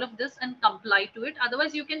by all of this and comply to it.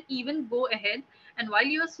 Otherwise, you can even go ahead and while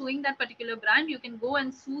you are suing that particular brand, you can go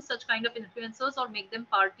and sue such kind of influencers or make them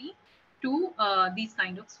party to these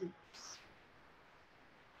kind of suits.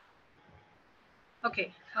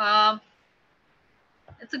 Okay.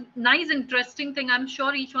 It's a nice, interesting thing. I'm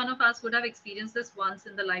sure each one of us would have experienced this once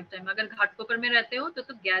in the lifetime. अगर घाटकोपर में रहते हो तो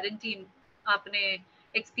guarantee आपने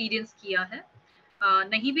experience किया है.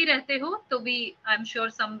 नहीं भी रहते हो तो भी I'm sure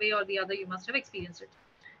some way or the other you must have experienced it.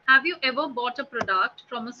 Have you ever bought a product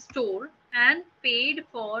from a store and paid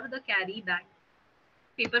for the carry bag?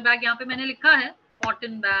 Paper bag यहाँ पे मैंने लिखा है,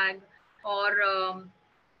 cotton bag और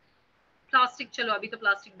plastic, चलो अभी तो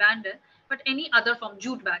plastic banned है, but any other form,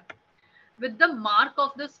 jute bag with the mark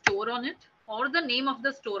of the store on it or the name of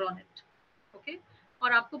the store on it. Okay,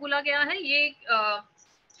 और आपको बोला गया है ये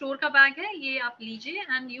स्टोर का बैग है, ये आप लीजिए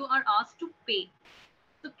and you are asked to pay.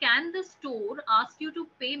 So can the store ask you to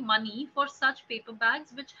pay money for such paper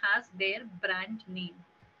bags which has their brand name?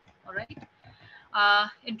 All right.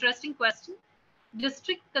 Interesting question.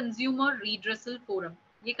 District Consumer Redressal Forum,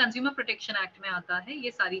 ये Consumer Protection Act में आता है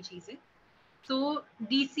ये सारी चीजें. So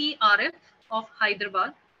DCRF of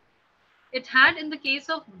Hyderabad, it had in the case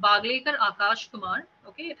of Baglekar Akash Kumar,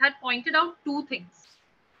 okay, it had pointed out two things.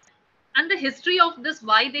 And the history of this,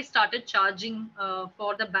 why they started charging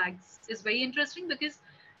for the bags is very interesting because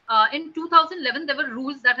in 2011, there were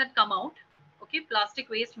rules that had come out, okay, plastic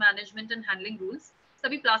waste management and handling rules.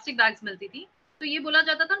 सभी plastic bags मिलती थी. तो ये बोला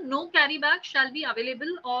जाता था, no carry bag shall be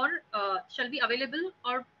available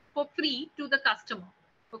or for free to the customer.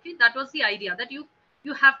 Okay, that was the idea, that you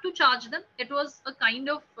have to charge them. It was a kind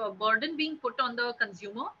of burden being put on the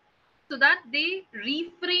consumer so that they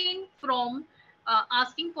refrain from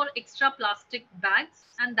asking for extra plastic bags,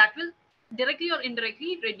 and that will directly or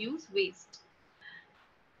indirectly reduce waste.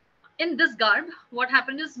 In this garb, what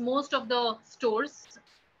happened is most of the stores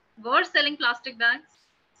were selling plastic bags.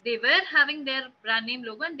 They were having their brand name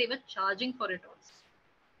logo and they were charging for it also.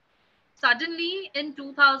 Suddenly in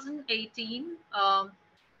 2018,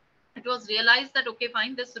 it was realized that, okay,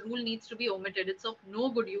 fine, this rule needs to be omitted. It's of no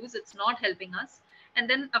good use. It's not helping us. And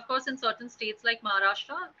then, of course, in certain states like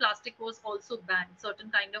Maharashtra, plastic was also banned. Certain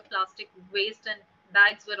kind of plastic waste and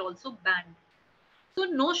bags were also banned. So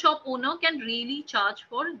no shop owner can really charge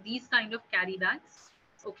for these kind of carry bags,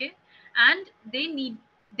 okay? And they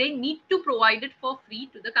need to provide it for free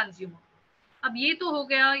to the consumer. अब ये तो हो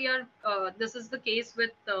गया यार, this is the case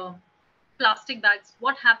with plastic bags.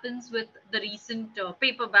 What happens with the recent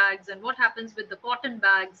paper bags and what happens with the cotton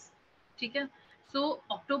bags? ठीक है? So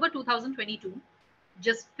October 2022,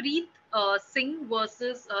 Jaspreet Singh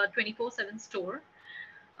versus 24/7 store.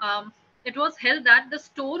 It was held that the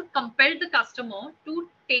store compelled the customer to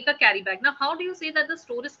take a carry bag. Now, how do you say that the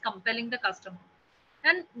store is compelling the customer?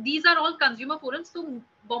 And these are all consumer forums. So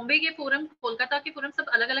Bombay के forum, Kolkata के forum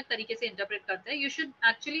सब अलग-अलग तरीके से interpret करते हैं. You should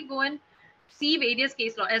actually go and see various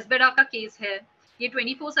case law. एस्बेडा का case है, ये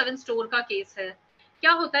 24/7 store का case है.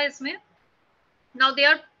 क्या होता है इसमें? Now they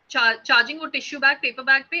are charging वो टिश्यू बैग, पेपर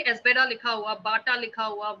बैग पे एस्बेडा लिखा हुआ, बाटा लिखा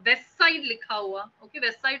हुआ, वेस्ट साइड लिखा हुआ. Okay,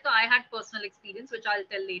 वेस्ट साइड तो I had personal experience, which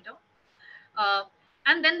I'll tell later.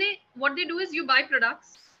 And then what they do is you buy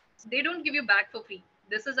products. They don't give you back for free.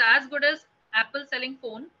 This is as good as Apple selling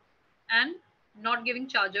phone and not giving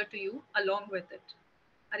charger to you along with it.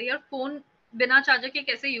 अरे यार phone बिना charger के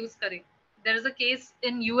कैसे use करें? There is a case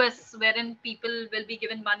in US wherein people will be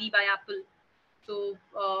given money by Apple. So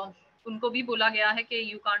उनको भी बोला गया है कि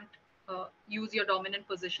you can't use your dominant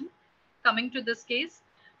position. Coming to this case,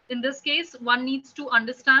 in this case, one needs to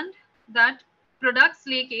understand that products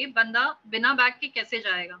लेके बंदा बिना bag के कैसे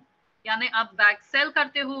जाएगा. यानी आप बैग सेल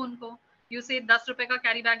करते हो उनको, यू से 10 रुपए का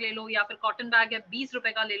कैरी बैग ले लो या फिर कॉटन बैग है 20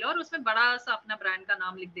 रुपए का ले लो और उसमें बड़ा सा अपना ब्रांड का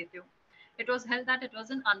नाम लिख देते हो. It was held that it was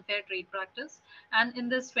an unfair trade practice, and in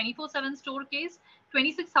this 24/7 store case,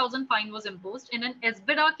 26,000 fine was imposed. In an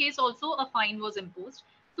Esbeda case also a fine was imposed.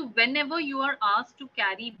 So whenever you are asked to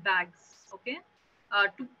carry bags, okay,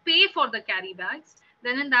 to pay for the carry bags,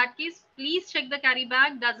 then in that case, please check the carry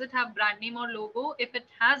bag. Does it have brand name or logo? If it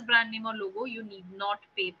has brand name or logo, you need not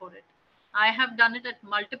pay for it. I have done it at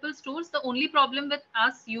multiple stores. The only problem with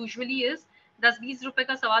us usually is 10-20 रुपए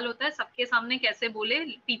का सवाल होता है, सबके सामने कैसे बोले.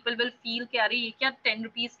 People will feel कि अरे ये क्या 10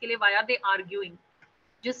 rupees के लिए, why are they arguing?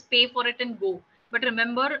 Just pay for it and go. But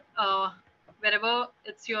remember, wherever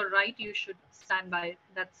it's your right, you should stand by it.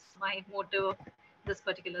 That's my motto of this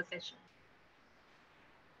particular session.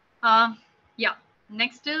 Yeah.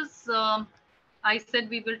 Next is, I said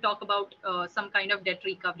we will talk about some kind of debt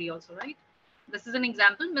recovery also, right? This is an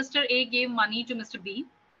example. Mr. A gave money to Mr. B,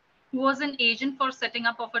 who was an agent for setting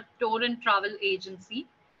up of a tour and travel agency.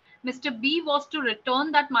 Mr. B was to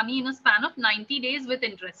return that money in a span of 90 days with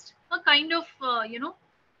interest. A kind of,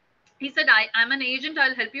 he said, I'm an agent,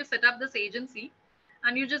 I'll help you set up this agency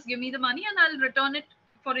and you just give me the money and I'll return it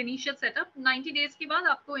for initial setup. 90 days के बाद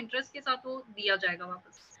आपको interest के साथ वो दिया जाएगा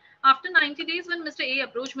वापस. After 90 days, when Mr. A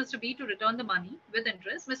approached Mr. B to return the money with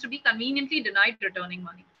interest, Mr. B conveniently denied returning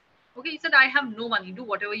money. Okay, he said, I have no money, do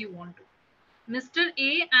whatever you want to. Mr.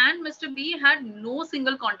 A and Mr. B had no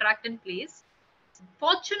single contract in place.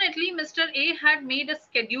 Fortunately, Mr. A had made a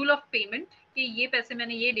schedule of payment कि ये पैसे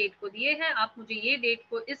मैंने ये date को दिए हैं, आप मुझे ये डेट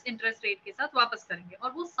को इस इंटरेस्ट रेट के साथ वापस करेंगे,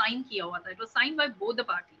 और वो साइन किया हुआ था. It was signed by both the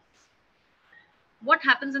parties. What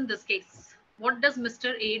happens in this case? What does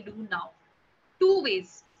Mr. A do now? Two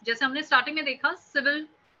ways. जैसे हमने स्टार्टिंग में देखा, civil,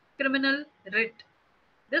 criminal, writ.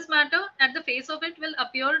 This matter at the face of it will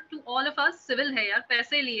appear to all of us civil है यार,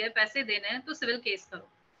 पैसे लिए, पैसे देने हैं, तो civil case करो.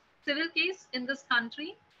 Civil case in this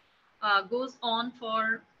country goes on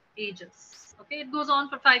for ages. Okay, it goes on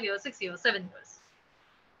for 5 years, 6 years, 7 years.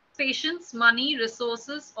 Patience, money,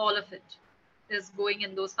 resources, all of it is going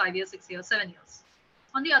in those 5 years, 6 years, 7 years.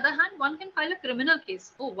 On the other hand, one can file a criminal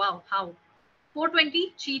case. Oh wow, how?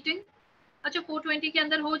 420 cheating. अच्छा 420 के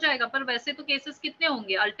अंदर हो जाएगा, पर वैसे तो cases कितने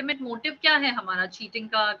होंगे? अल्टीमेट मोटिव क्या है हमारा चीटिंग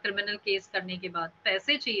का क्रिमिनल केस करने के बाद?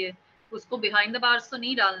 पैसे चाहिए, उसको बिहाइंड द बार्स तो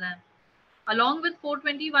नहीं डालना है. Along with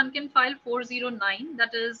 420, one can file 409,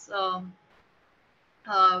 that is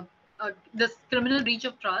this criminal breach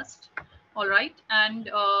of trust. All right, and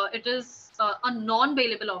it is a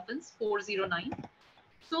non-bailable offense, 409.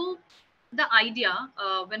 So the idea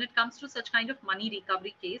when it comes to such kind of money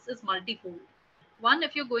recovery case is multifold. One,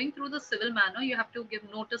 if you're going through the civil manner, you have to give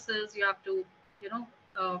notices, you have to,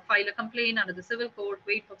 file a complaint under the civil court,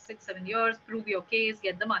 wait for 6-7 years, prove your case,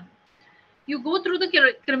 get the money. You go through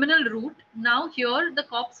the criminal route. Now here the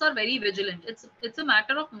cops are very vigilant. It's a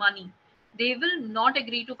matter of money. They will not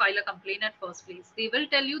agree to file a complaint at first place. They will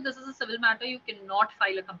tell you this is a civil matter, you cannot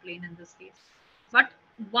file a complaint in this case. But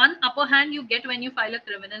one upper hand you get when you file a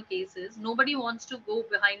criminal case is nobody wants to go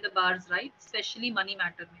behind the bars, right? Especially money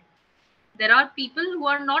matter. There are people who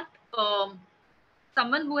are not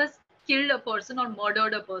someone who has killed a person or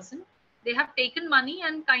murdered a person. They have taken money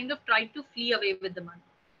and kind of tried to flee away with the money.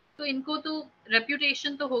 तो इनको तो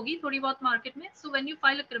reputation तो होगी थोड़ी बहुत market में. So when you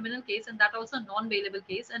file a criminal case, and that also a non-bailable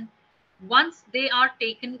case, and once they are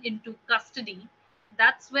taken into custody,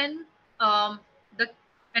 that's when the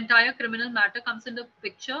entire criminal matter comes into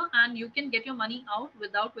picture, and you can get your money out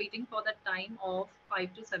without waiting for that time of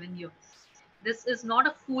 5 to 7 years. This is not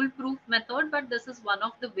a foolproof method, but this is one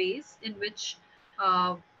of the ways in which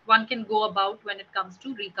one can go about when it comes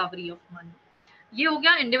to recovery of money. ये हो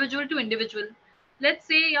गया individual to individual. Let's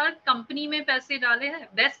say यार company में पैसे डाले हैं.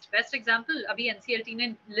 Best example अभी NCLT ने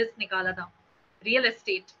लिस्ट निकाला था, रियल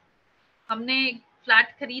एस्टेट. हमने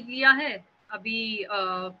फ्लैट खरीद लिया है, अभी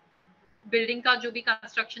बिल्डिंग का जो भी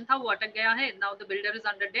कंस्ट्रक्शन था वो अटक गया है. Now the builder is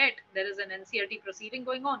under date, there is an NCLT proceeding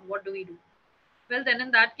going on. What do we do? Well, then in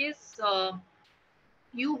that case,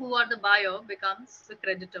 you who are the buyer becomes the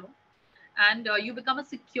creditor, and you become a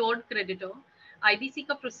secured creditor. IBC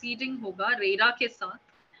का proceeding होगा RERA के साथ.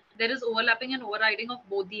 There is overlapping and overriding of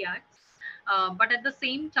both the acts, but at the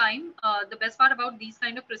same time, the best part about these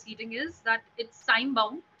kind of proceeding is that it's time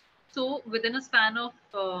bound. So within a span of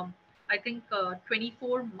I think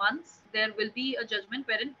 24 months, there will be a judgment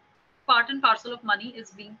wherein part and parcel of money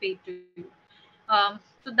is being paid to you.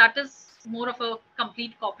 So that is more of a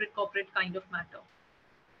complete corporate kind of matter.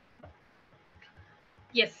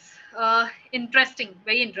 Yes, interesting,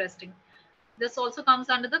 very interesting. This also comes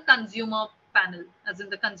under the consumer panel, as in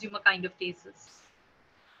the consumer kind of cases.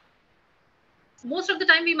 Most of the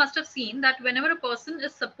time we must have seen that whenever a person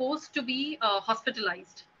is supposed to be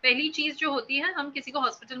hospitalized, पहली चीज जो होती है, हम किसी को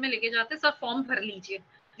hospital में लेके जाते हैं, सर फॉर्म भर लीजिए.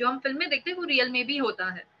 जो हम फिल्म में देखते हैं वो रियल में भी होता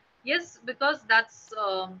है. Yes, because that's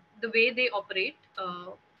the way they operate.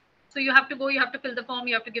 So you have to go, you have to fill the form,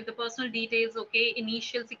 you have to give the personal details. Okay,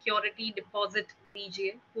 initial security deposit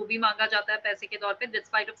दीजिए, वो भी मांगा जाता है पैसे के तौर पे.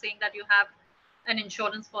 Despite of saying that you have an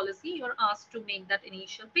insurance policy, you're asked to make that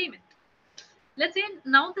initial payment. Let's say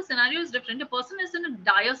now the scenario is different. A person is in a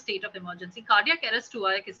dire state of emergency, cardiac arrest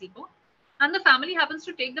हुआ है किसी को, and the family happens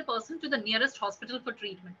to take the person to the nearest hospital for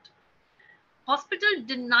treatment. Hospital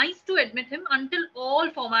denies to admit him until all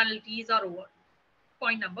formalities are over.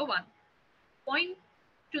 Point number one. Point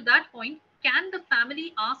to that point, can the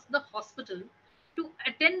family ask the hospital to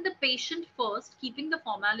attend the patient first, keeping the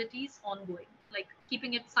formalities ongoing? like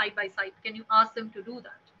keeping it side by side? Can you ask them to do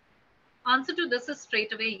that? Answer to this is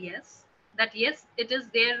straight away yes. That yes, it is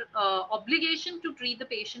their obligation to treat the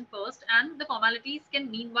patient first, and the formalities can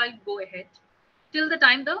meanwhile go ahead till the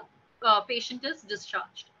time the patient is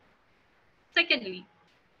discharged. Secondly,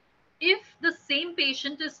 if the same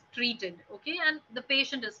patient is treated, okay, and the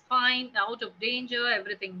patient is fine, out of danger,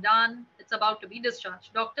 everything done, it's about to be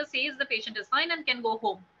discharged. Doctor says the patient is fine and can go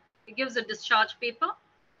home. He gives a discharge paper.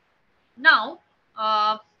 Now,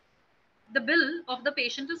 the bill of the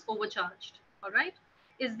patient is overcharged. All right.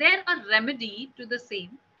 Is there a remedy to the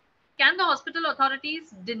same? Can the hospital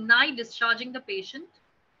authorities deny discharging the patient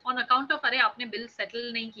on account of अरे आपने bill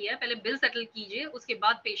settle नहीं किया, पहले bill settle कीजिए, उसके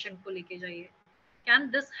बाद patient को लेके जाइए?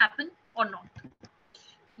 Can this happen or not?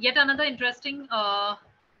 Yet another interesting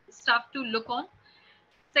stuff to look on.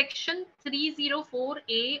 Section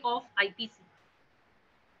 304A of IPC.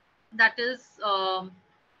 That is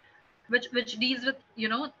which deals with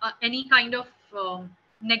any kind of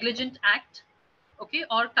negligent act, okay,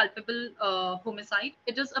 or culpable homicide.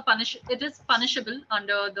 It is punishable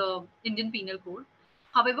under the Indian Penal Code.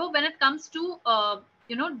 However, when it comes to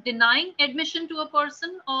denying admission to a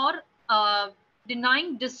person or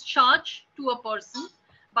denying discharge to a person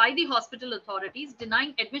by the hospital authorities,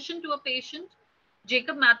 denying admission to a patient,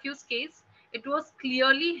 Jacob Matthews case, it was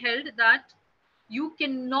clearly held that you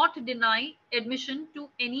cannot deny admission to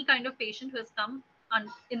any kind of patient who has come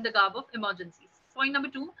in the garb of emergencies. Point number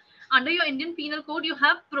 2, under your Indian Penal Code, you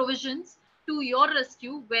have provisions to your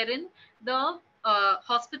rescue wherein the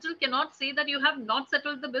hospital cannot say that you have not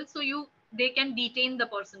settled the bill, so they can detain the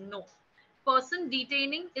person. No. Person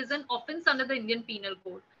detaining is an offense under the Indian Penal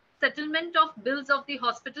Code. Settlement of bills of the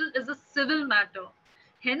hospital is a civil matter.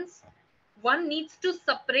 Hence, one needs to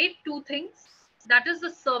separate two things. That is the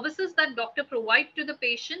services that doctor provide to the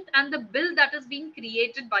patient and the bill that is being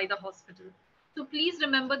created by the hospital. So please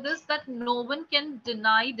remember this, that no one can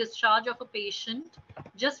deny discharge of a patient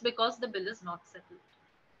just because the bill is not settled.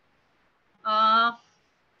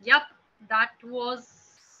 Yep, that was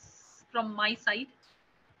from my side.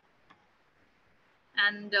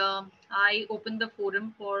 And I open the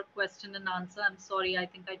forum for question and answer. I'm sorry, I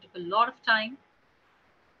think I took a lot of time.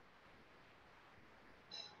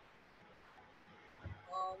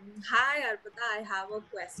 Hi, Arpita. I have a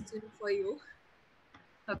question for you.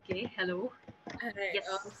 Okay, hello. Right. Yes.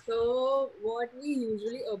 So what we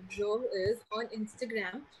usually observe is on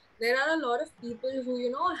Instagram, there are a lot of people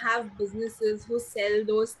who, have businesses who sell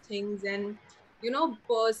those things and,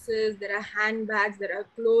 purses, there are handbags, there are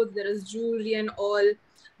clothes, there is jewelry and all.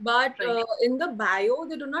 But Right. in the bio,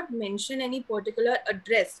 they do not mention any particular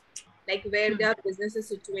address, like where their business is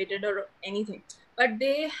situated or anything. But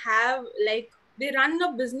they have they run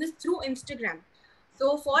a business through Instagram.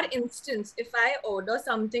 So, for instance, if I order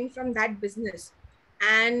something from that business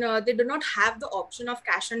and they do not have the option of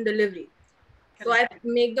cash on delivery, so I Correct.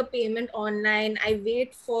 make the payment online, I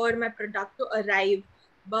wait for my product to arrive,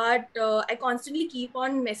 but I constantly keep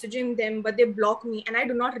on messaging them, but they block me and I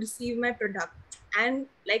do not receive my product. And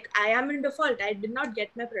I am in default, I did not get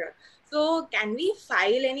my product. So, can we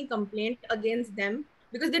file any complaint against them?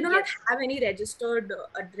 Because they do not Yes. have any registered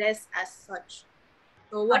address as such.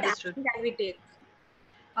 So, what Understood. action can we take?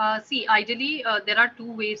 See, ideally, there are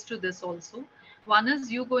two ways to this also. One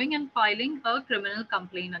is you going and filing a criminal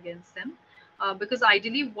complaint against them. Because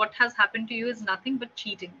ideally, what has happened to you is nothing but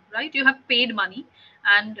cheating, right? You have paid money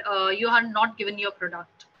and you are not given your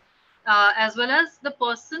product. As well as the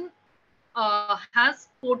person has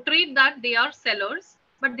portrayed that they are sellers,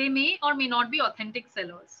 but they may or may not be authentic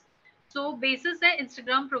sellers. So, basis their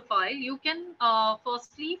Instagram profile, you can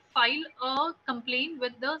firstly file a complaint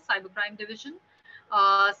with the cybercrime division.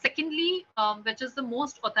 Secondly, which is the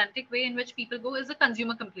most authentic way in which people go, is a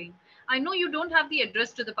consumer complaint. I know you don't have the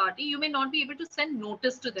address to the party. You may not be able to send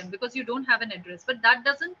notice to them because you don't have an address, but that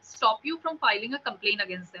doesn't stop you from filing a complaint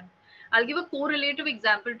against them. I'll give a correlative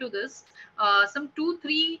example to this. Some 4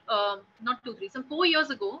 years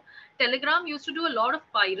ago, Telegram used to do a lot of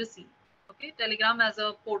piracy. Okay, Telegram as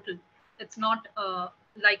a portal. It's not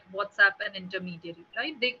like WhatsApp and intermediary,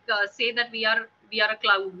 right? They say that we are a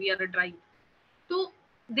cloud, we are a drive. So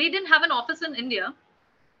they didn't have an office in India,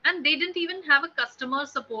 and they didn't even have a customer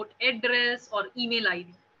support address or email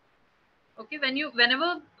ID. Okay,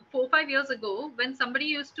 whenever 4-5 years ago, when somebody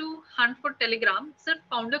used to hunt for Telegram, सिर्फ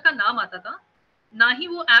founder का नाम आता था, ना ही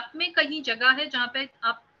वो app में कहीं जगह है जहाँ पे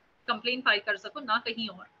आप कंप्लेन फाइल कर सको, ना कहीं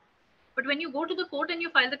और. But when you go to the court and you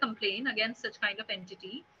file the complaint against such kind of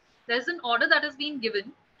entity, there's an order that has been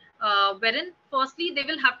given, wherein firstly they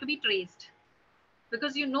will have to be traced.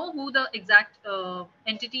 because you know who the exact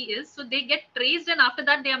entity is. So they get traced, and after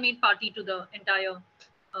that they are made party to the entire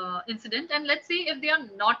incident. And let's say if they are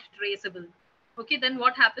not traceable, okay, then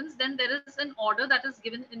what happens? Then there is an order that is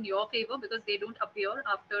given in your favor because they don't appear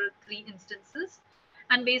after 3 instances.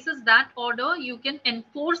 And basis that order, you can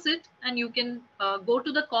enforce it, and you can go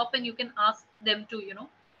to the cop and you can ask them to,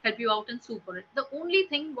 help you out and sue for it. The only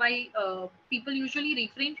thing why people usually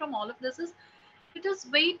refrain from all of this is it is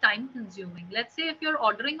very time consuming. Let's say if you're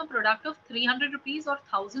ordering a product of 300 rupees or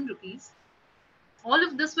 1000 rupees, all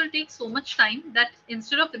of this will take so much time that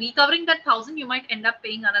instead of recovering that 1000, you might end up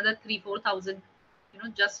paying another 3-4 thousand,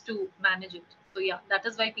 just to manage it. So yeah, that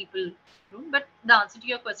is why people do. But the answer to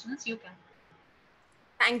your question is you can.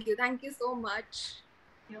 Thank you. Thank you so much.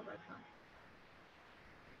 You're welcome.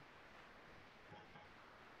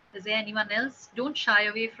 Is there anyone else? Don't shy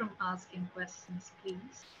away from asking questions,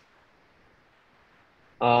 please.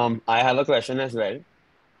 I have a question as well.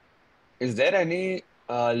 Is there any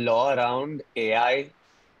law around AI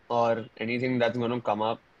or anything that's going to come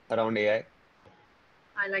up around AI?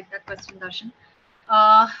 I like that question, Darshan.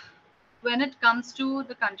 Uh, when it comes to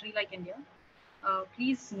the country like India,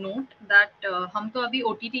 please note that हम तो अभी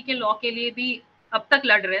OTT के law के लिए भी अब तक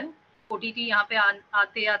लड़ रहे हैं. OTT यहाँ पे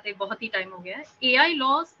आते आते बहुत ही टाइम हो गया है. AI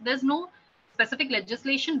laws, there's no specific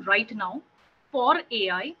legislation right now for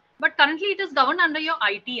AI, but currently it is governed under your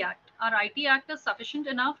IT Act. Our IT Act is sufficient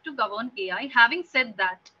enough to govern AI. Having said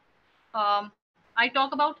that, I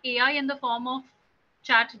talk about AI in the form of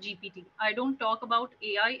Chat GPT. I don't talk about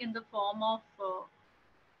AI in the form of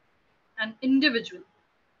an individual.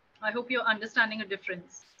 I hope you're understanding a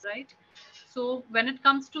difference, right? So when it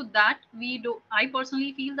comes to that, I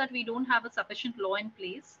personally feel that we don't have a sufficient law in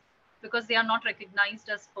place because they are not recognized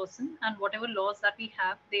as person, and whatever laws that we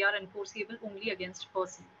have, they are enforceable only against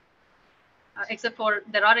person. Except for,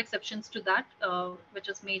 there are exceptions to that, which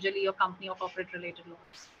is majorly your company or corporate related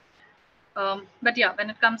laws. But yeah,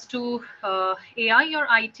 when it comes to AI or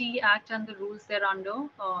IT Act and the rules they're under,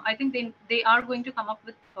 I think they are going to come up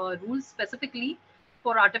with rules specifically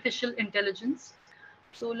for artificial intelligence.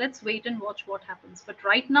 So let's wait and watch what happens. But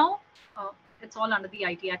right now, it's all under the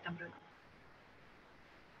IT Act umbrella.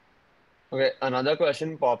 Okay, another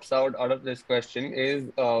question pops out of this question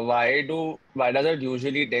is why does it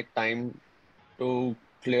usually take time to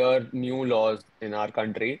clear new laws in our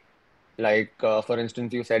country? Like for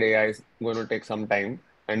instance, you said AI is going to take some time,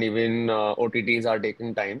 and even OTTs are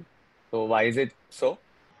taking time. So why is it so?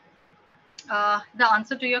 The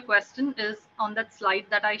answer to your question is on that slide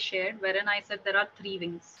that I shared, wherein I said there are 3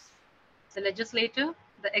 wings: the legislative,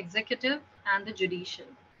 the executive, and the judicial.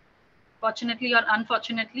 Fortunately or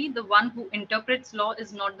unfortunately, the one who interprets law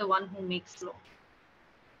is not the one who makes law.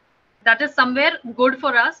 That is somewhere good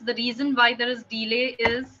for us. The reason why there is delay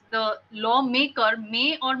is the lawmaker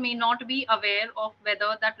may or may not be aware of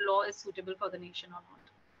whether that law is suitable for the nation or not.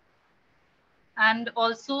 And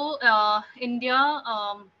also, India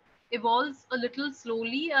evolves a little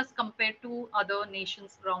slowly as compared to other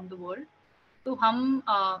nations around the world. So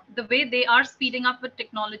the way they are speeding up with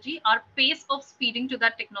technology, our pace of speeding to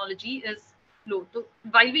that technology is low. So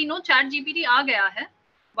while we know Chat GPT आ गया है,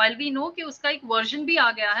 while we know कि उसका एक version भी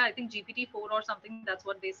आ गया है, I think GPT-4 or something, that's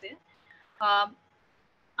what they say.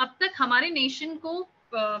 अब तक हमारे nation को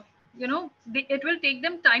it will take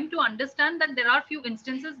them time to understand that there are few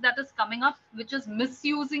instances that is coming up which is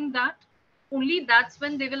misusing that. Only that's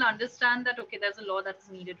when they will understand that okay, there's a law that is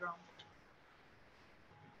needed around it.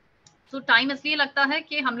 So time इसलिए लगता है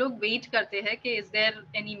कि हम लोग wait करते हैं कि is there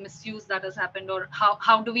any misuse that has happened, or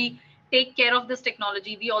how do we take care of this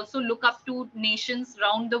technology. We also look up to nations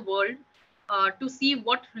around the world to see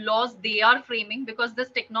what laws they are framing, because this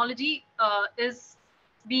technology is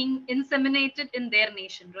being inseminated in their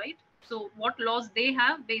nation, right? So what laws they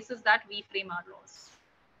have, basis that we frame our laws.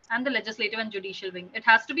 And the legislative and judicial wing, it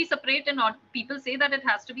has to be separate, and not, people say that it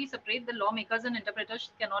has to be separate. The lawmakers and interpreters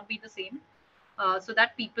cannot be the same, so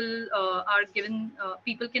that people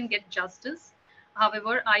people can get justice.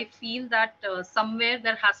 However, I feel that somewhere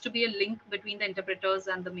there has to be a link between the interpreters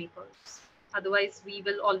and the makers. Otherwise, we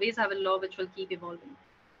will always have a law which will keep evolving.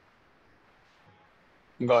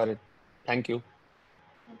 Got it. Thank you.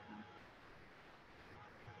 Okay.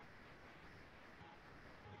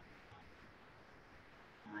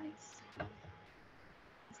 Nice.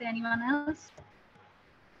 Is there anyone else?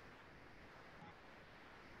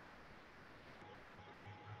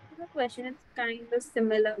 The question is kind of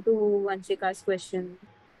similar to Vanshika's question.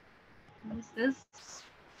 Who is this?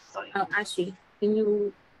 Sorry. Ashi, can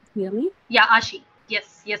you hear me? Yeah, Ashi.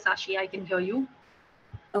 Yes, Ashi, I can hear you.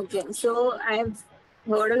 Okay, so I've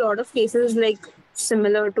heard a lot of cases like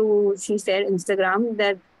similar to, she said, Instagram,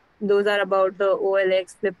 that those are about the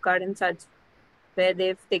OLX, Flipkart, and such, where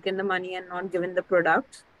they've taken the money and not given the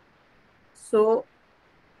product. So,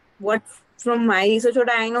 what from my research,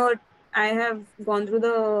 what I know, I have gone through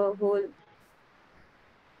the whole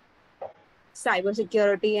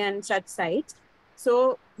cybersecurity and such sites.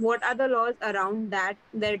 So, what are the laws around that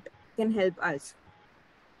can help us?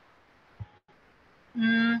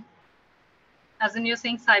 Mm, as in you're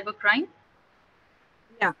saying cybercrime?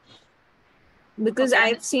 Yeah, because Okay,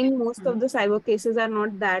 and I've seen most of mm, the cyber cases are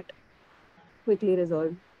not that quickly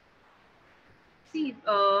resolved. see,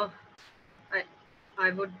 I,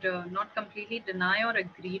 I would not completely deny or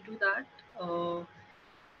agree to that.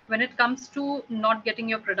 When it comes to not getting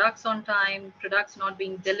your products on time, products not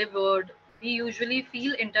being delivered, we usually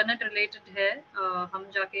feel internet related है. हम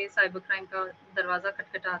जाके cyber crime का दरवाजा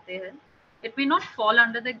खटखटाते हैं. It may not fall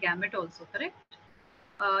under the gamut also, correct?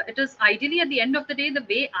 It is ideally at the end of the day, the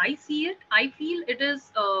way I see it, I feel it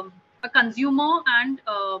is a consumer and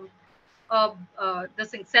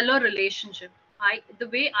the seller relationship. The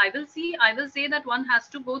way I will say that one has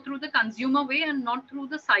to go through the consumer way and not through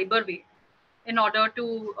the cyber way in order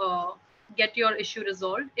to get your issue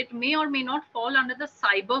resolved. It may or may not fall under the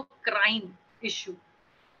cyber crime issue.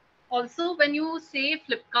 Also, when you say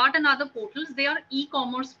Flipkart and other portals, they are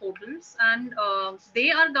e-commerce portals, and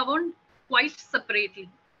they are governed quite separately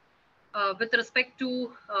with respect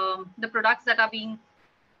to the products that are being,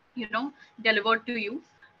 delivered to you,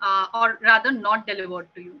 or rather not delivered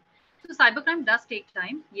to you. So cybercrime does take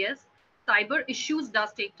time. Yes, cyber issues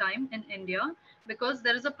does take time in India because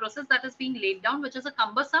there is a process that is being laid down, which is a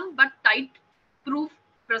cumbersome but tight proof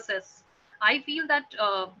process. I feel that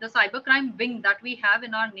the cybercrime wing that we have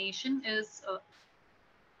in our nation is,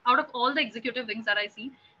 out of all the executive wings that I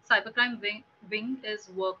see, cybercrime wing is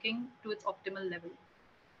working to its optimal level.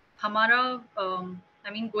 Hamara, I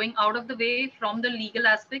mean, going out of the way from the legal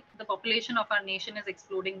aspect, the population of our nation is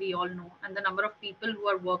exploding, we all know. And the number of people who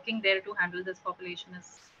are working there to handle this population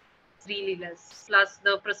is really less. Plus,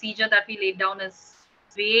 the procedure that we laid down is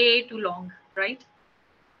way too long, right?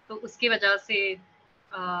 So, uske wajah se,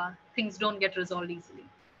 things don't get resolved easily.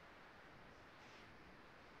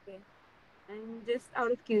 Okay. And just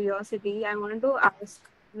out of curiosity, I wanted to ask,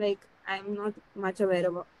 like, I'm not much aware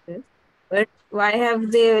about this, but why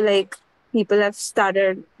have they, like, people have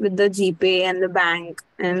started with the GPay and the bank,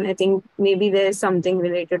 and I think maybe there's something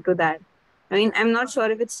related to that. I mean, I'm not sure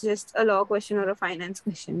if it's just a law question or a finance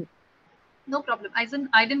question. No problem. As in,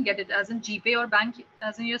 I didn't get it. As in GPay or bank,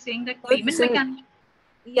 as in you're saying that So payment mechanism.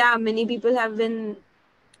 yeah, many people have been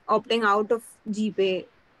opting out of GPay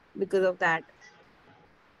because of that.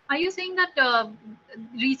 Are you saying that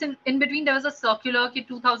recent in between there was a circular कि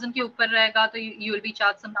 2000 के ऊपर रहेगा तो you will be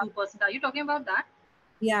charged some 2%? Are you talking about that?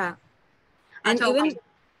 Yeah. And अच्छा, even okay.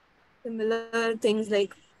 similar things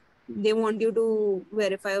like they want you to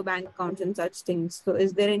verify your bank accounts and such things. So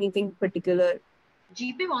is there anything particular?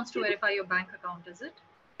 GPay wants to verify your bank account, is it?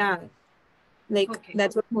 Yeah, like Okay.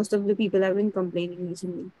 that's what most of the people have been complaining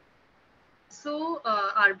recently. So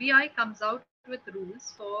RBI comes out with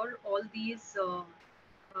rules for all these,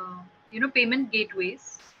 payment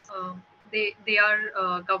gateways. They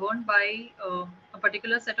are governed by a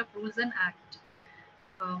particular set of rules and act.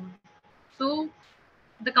 So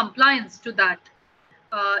the compliance to that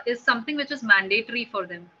is something which is mandatory for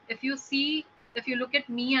them. If you look at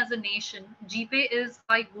me as a nation, GPay is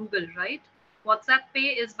by Google, right? WhatsApp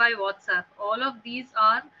Pay is by WhatsApp. All of these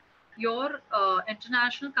are your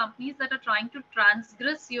international companies that are trying to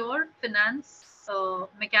transgress your finance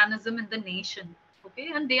mechanism in the nation, okay?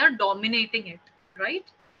 And they are dominating it, right?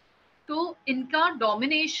 So, inka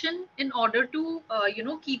domination, in order to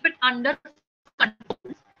keep it under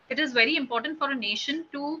control, it is very important for a nation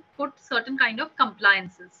to put certain kind of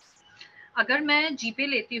compliances. अगर मैं GPay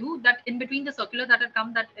लेती हूँ, that in between the circular that had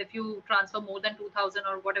come that if you transfer more than 2000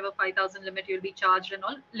 or whatever 5000 limit, you'll be charged and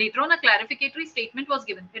all. Later on, a clarificatory statement was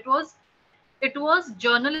given. It was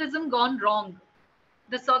journalism gone wrong.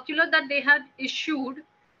 The circular that they had issued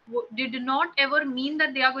did not ever mean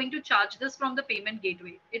that they are going to charge this from the payment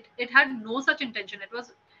gateway. It had no such intention. It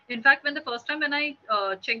was, in fact, when the first time when I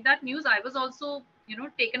checked that news, I was also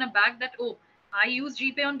taken aback that, oh, I use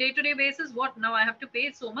GPay on day-to-day basis. What now? I have to pay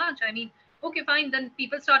so much. I mean, okay, fine. Then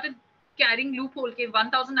people started carrying loophole. Okay,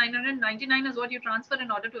 1999 is what you transfer in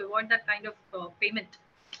order to avoid that kind of payment.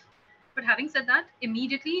 But having said that,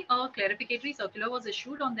 immediately a clarificatory circular was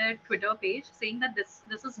issued on their Twitter page saying that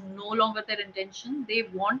this is no longer their intention. They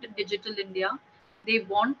want digital India. They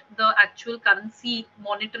want the actual currency,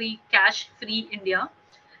 monetary, cash-free India.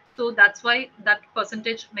 So that's why that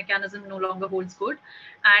percentage mechanism no longer holds good.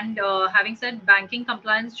 And having said banking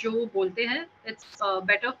compliance, जो बोलते हैं, it's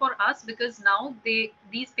better for us because now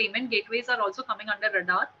these payment gateways are also coming under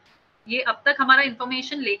radar. ये अब तक हमारा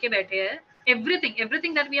information लेके बैठे हैं.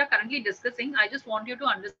 Everything that we are currently discussing, I just want you to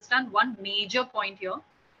understand one major point here.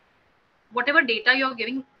 Whatever data you're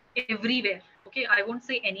giving everywhere, okay, I won't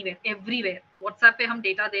say anywhere, everywhere. WhatsApp पे हम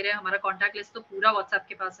data दे रहे हैं, हमारा contact list तो पूरा WhatsApp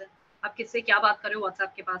के पास है. आप किससे क्या बात कर रहे हो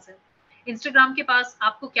WhatsApp के पास है. Instagram के पास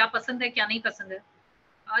आपको क्या पसंद है क्या नहीं पसंद है.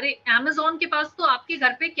 अरे Amazon के पास तो आपके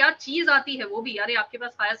घर पे क्या चीज आती है वो भी, अरे आपके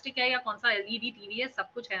पास फायर स्टिक है या कौन सा LED टीवी है,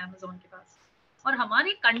 सब कुछ है Amazon के पास. और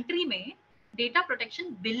हमारी कंट्री में डेटा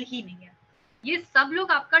प्रोटेक्शन बिल ही नहीं है. ये सब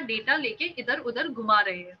लोग आपका डेटा लेके इधर उधर घुमा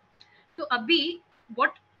रहे हैं. तो अभी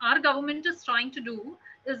what our government is trying to do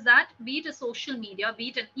is that, be it a social media, be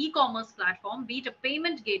it an e-commerce platform, be it a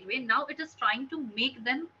payment gateway, now it is trying to make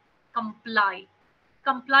them comply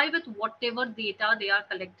with whatever data they are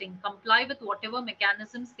collecting, comply with whatever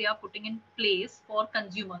mechanisms they are putting in place for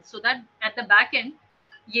consumers, so that at the back end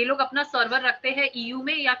ये लोग अपना server रखते हैं EU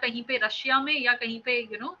में या कहीं पे Russia में या कहीं पे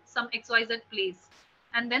some XYZ place,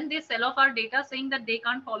 and then they sell off our data saying that they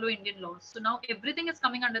can't follow Indian laws. So now everything is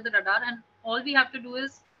coming under the radar, and all we have to do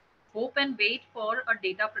is hope and wait for a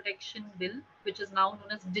data protection bill, which is now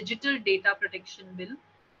known as digital data protection bill,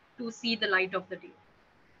 to see the light of the day.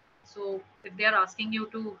 So if they are asking you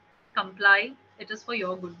to comply, it is for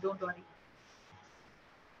your good, don't worry.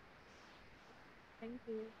 Thank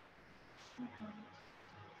you.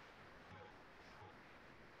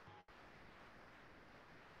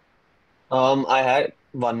 I had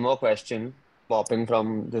one more question popping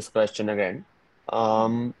from this question again.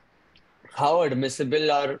 Um, how admissible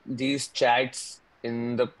are these chats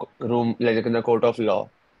in the room, like in the court of law?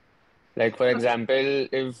 Like for example,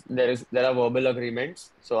 if there are verbal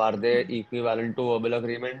agreements, so are they equivalent to verbal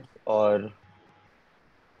agreements or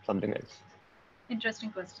something else?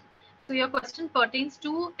 Interesting question. So your question pertains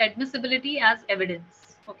to admissibility as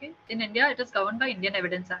evidence. Okay. In India, it is governed by Indian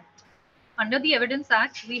Evidence Act. Under the Evidence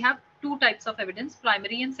Act, we have two types of evidence,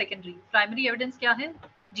 primary and secondary. Primary evidence क्या है?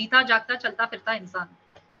 जीता जागता चलता फिरता इंसान.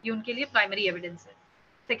 ये उनके लिए primary evidence है.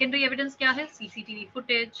 Secondary evidence क्या है? CCTV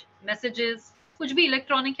footage, messages, कुछ भी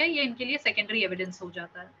इलेक्ट्रॉनिक है, ये इनके लिए secondary evidence हो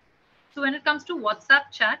जाता है. So when it comes to WhatsApp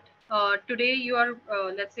chat, today you are,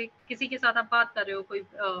 let's say, किसी के साथ आप बात कर रहे हो, कोई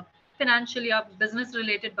financial या business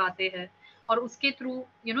related बातें हैं, और उसके through,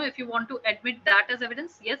 if you want to admit that as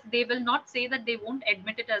evidence, yes, they will not say that they won't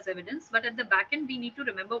admit it as evidence, but at the back end, we need to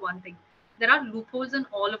remember one thing. There are loopholes in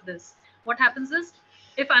all of this. What happens is,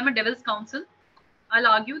 if I'm a devil's counsel, I'll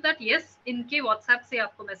argue that yes, इनके WhatsApp से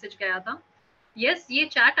आपको message गया था, yes, ये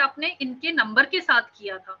chat आपने इनके number के साथ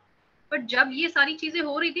किया था, but जब ये सारी चीजें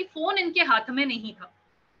हो रही थी, phone इनके हाथ में नहीं था.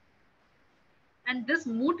 And this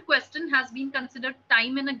moot question has been considered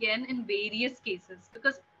time and again in various cases,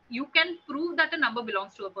 because you can prove that a number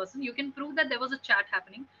belongs to a person, you can prove that there was a chat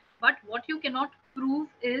happening, but what you cannot prove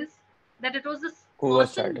is that it was this Who was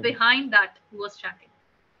person chatting? behind that who was chatting.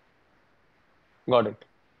 Got it.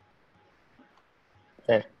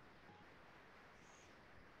 Fair.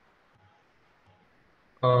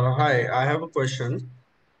 Hi, I have a question.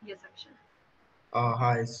 Yes, Akshay.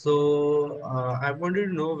 Hi, so I wanted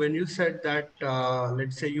to know when you said that,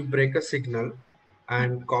 let's say you break a signal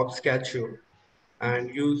and cops catch you,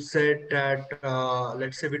 and you said that,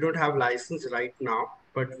 let's say we don't have license right now,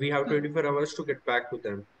 but we have 24 hours to get back to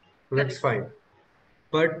them. So that's Correct. fine.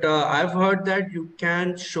 But I've heard that you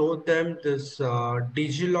can show them this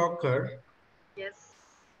DigiLocker. Yes.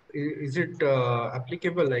 Is it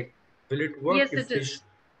applicable? Like, will it work Yes, if it is.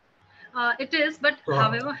 It is, but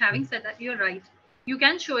however, having said that, you're right. You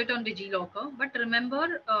can show it on DigiLocker, but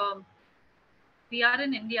remember, we are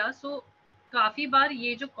in India, so काफी बार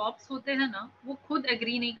ये जो cops होते हैं ना, वो खुद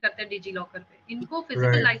agree नहीं करते डिजी लॉकर पे. इनको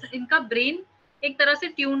फिजिकल Right. लाइसेंस, इनका ब्रेन एक तरह से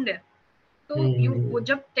ट्यून्ड है, तो वो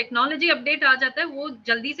जब टेक्नोलॉजी अपडेट आ जाता है, वो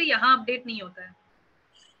जल्दी से यहाँ अपडेट नहीं होता है.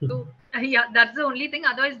 So yeah, that's the only thing.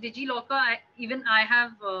 Otherwise, DigiLocker, I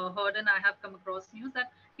have heard and I have come across news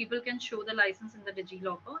that people can show the license in the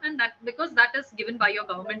DigiLocker, and that because that is given by your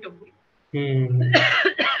government only.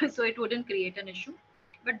 So it wouldn't create an issue.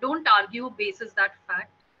 But don't argue basis that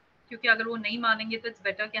fact. क्योंकि अगर वो नहीं मानेंगे तो it's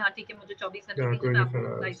better कि हाँ ठीक है, मुझे 24 घंटे Yeah, दीजिए, मैं 24 आपको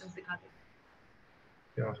hours. लाइसेंस दिखा देता हूँ.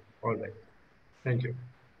 Yeah, all right. Thank you.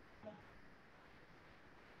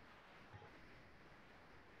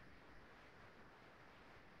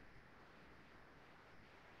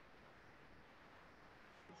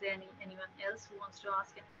 Is there anyone else who wants to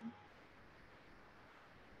ask anything?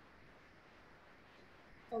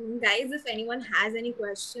 Guys, if anyone has any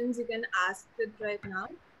questions, you can ask it right now.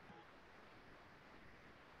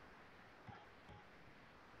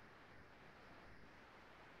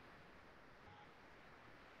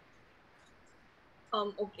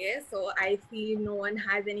 Okay, so I see no one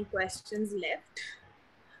has any questions left.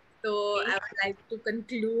 So I would like to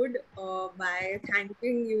conclude by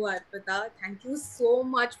thanking you, Arpita. Thank you so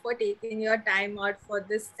much for taking your time out for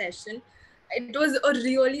this session. It was a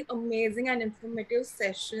really amazing and informative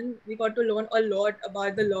session. We got to learn a lot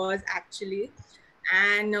about the laws actually.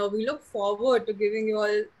 And we look forward to giving you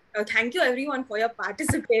all, thank you everyone for your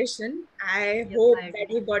participation. I hope that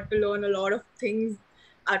you got to learn a lot of things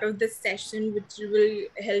out of this session, which will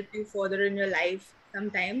help you further in your life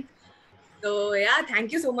sometime. So yeah,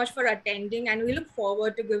 thank you so much for attending, and we look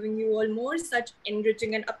forward to giving you all more such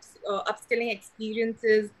enriching and upskilling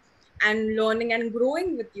experiences and learning and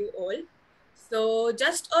growing with you all. So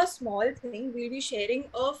just a small thing, we'll be sharing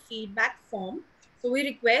a feedback form. So we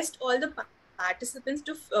request all the participants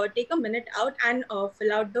to take a minute out and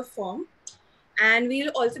fill out the form. And we'll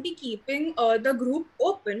also be keeping the group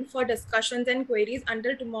open for discussions and queries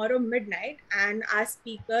until tomorrow midnight. And our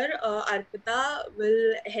speaker, Arpita,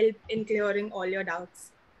 will help in clearing all your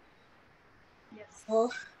doubts. Yes. So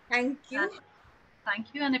thank you. Thank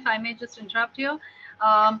you. And if I may just interrupt here,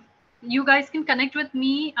 you guys can connect with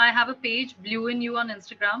me. I have a page, Blue in You on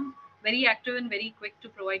Instagram, very active and very quick to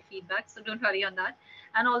provide feedback. So don't worry on that.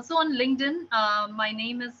 And also on LinkedIn, my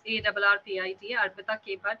name is Arrpita, Arpita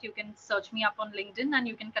K. Bhatt. You can search me up on LinkedIn and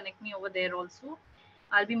you can connect me over there also.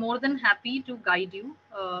 I'll be more than happy to guide you.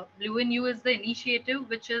 Blue in You is the initiative,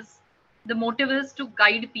 which is the motive is to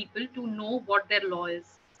guide people to know what their law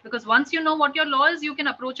is. Because once you know what your law is, you can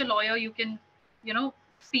approach a lawyer, you can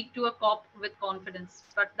speak to a cop with confidence.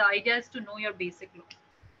 But the idea is to know your basic law.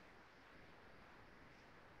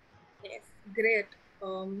 Yes, great.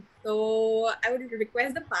 So I would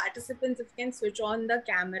request the participants if you can switch on the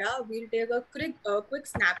camera. We'll take a quick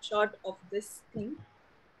snapshot of this thing.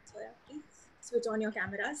 So yeah, please switch on your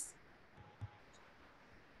cameras.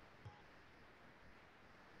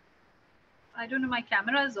 I don't know, my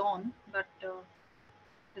camera is on, but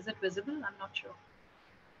is it visible? I'm not sure.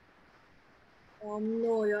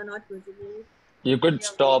 No, you're not visible. You could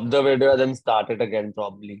stop the video and then start it again,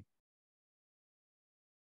 probably.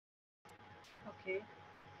 Okay.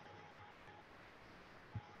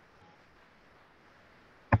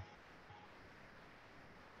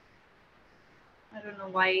 I don't know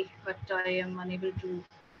why, but I am unable to.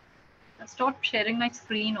 Stop sharing my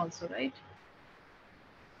screen also, right?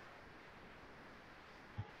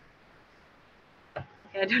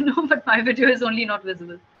 Okay, I don't know, but my video is only not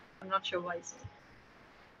visible. I'm not sure why so.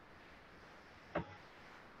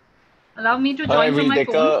 Allow me to join from my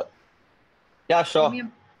phone. Yeah, sure. Give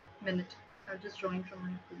me a minute. I'll just join from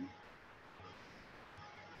my phone.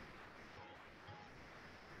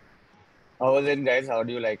 How was it, guys? How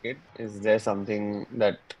do you like it? Is there something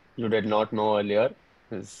that you did not know earlier?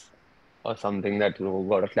 Or something that you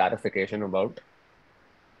got a clarification about?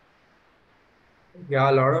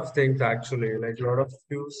 Yeah, a lot of things actually, like a lot of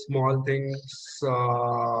few small things.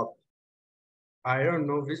 I don't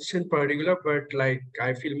know which in particular, but like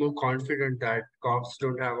I feel more confident that cops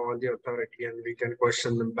don't have all the authority and we can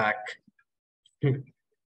question them back. And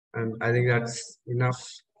I think that's enough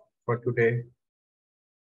for today.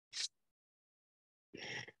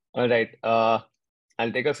 All right.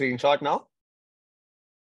 I'll take a screenshot now.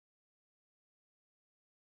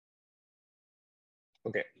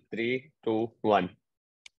 Okay, 3, 2, 1.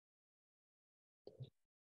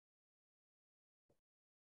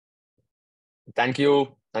 Thank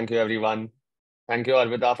you. Thank you, everyone. Thank you,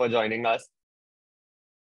 Arpita, for joining us.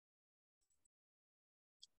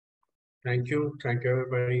 Thank you. Thank you,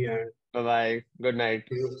 everybody. And Bye-bye. Good night.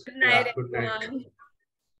 Good night, Good night. everyone.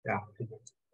 Yeah.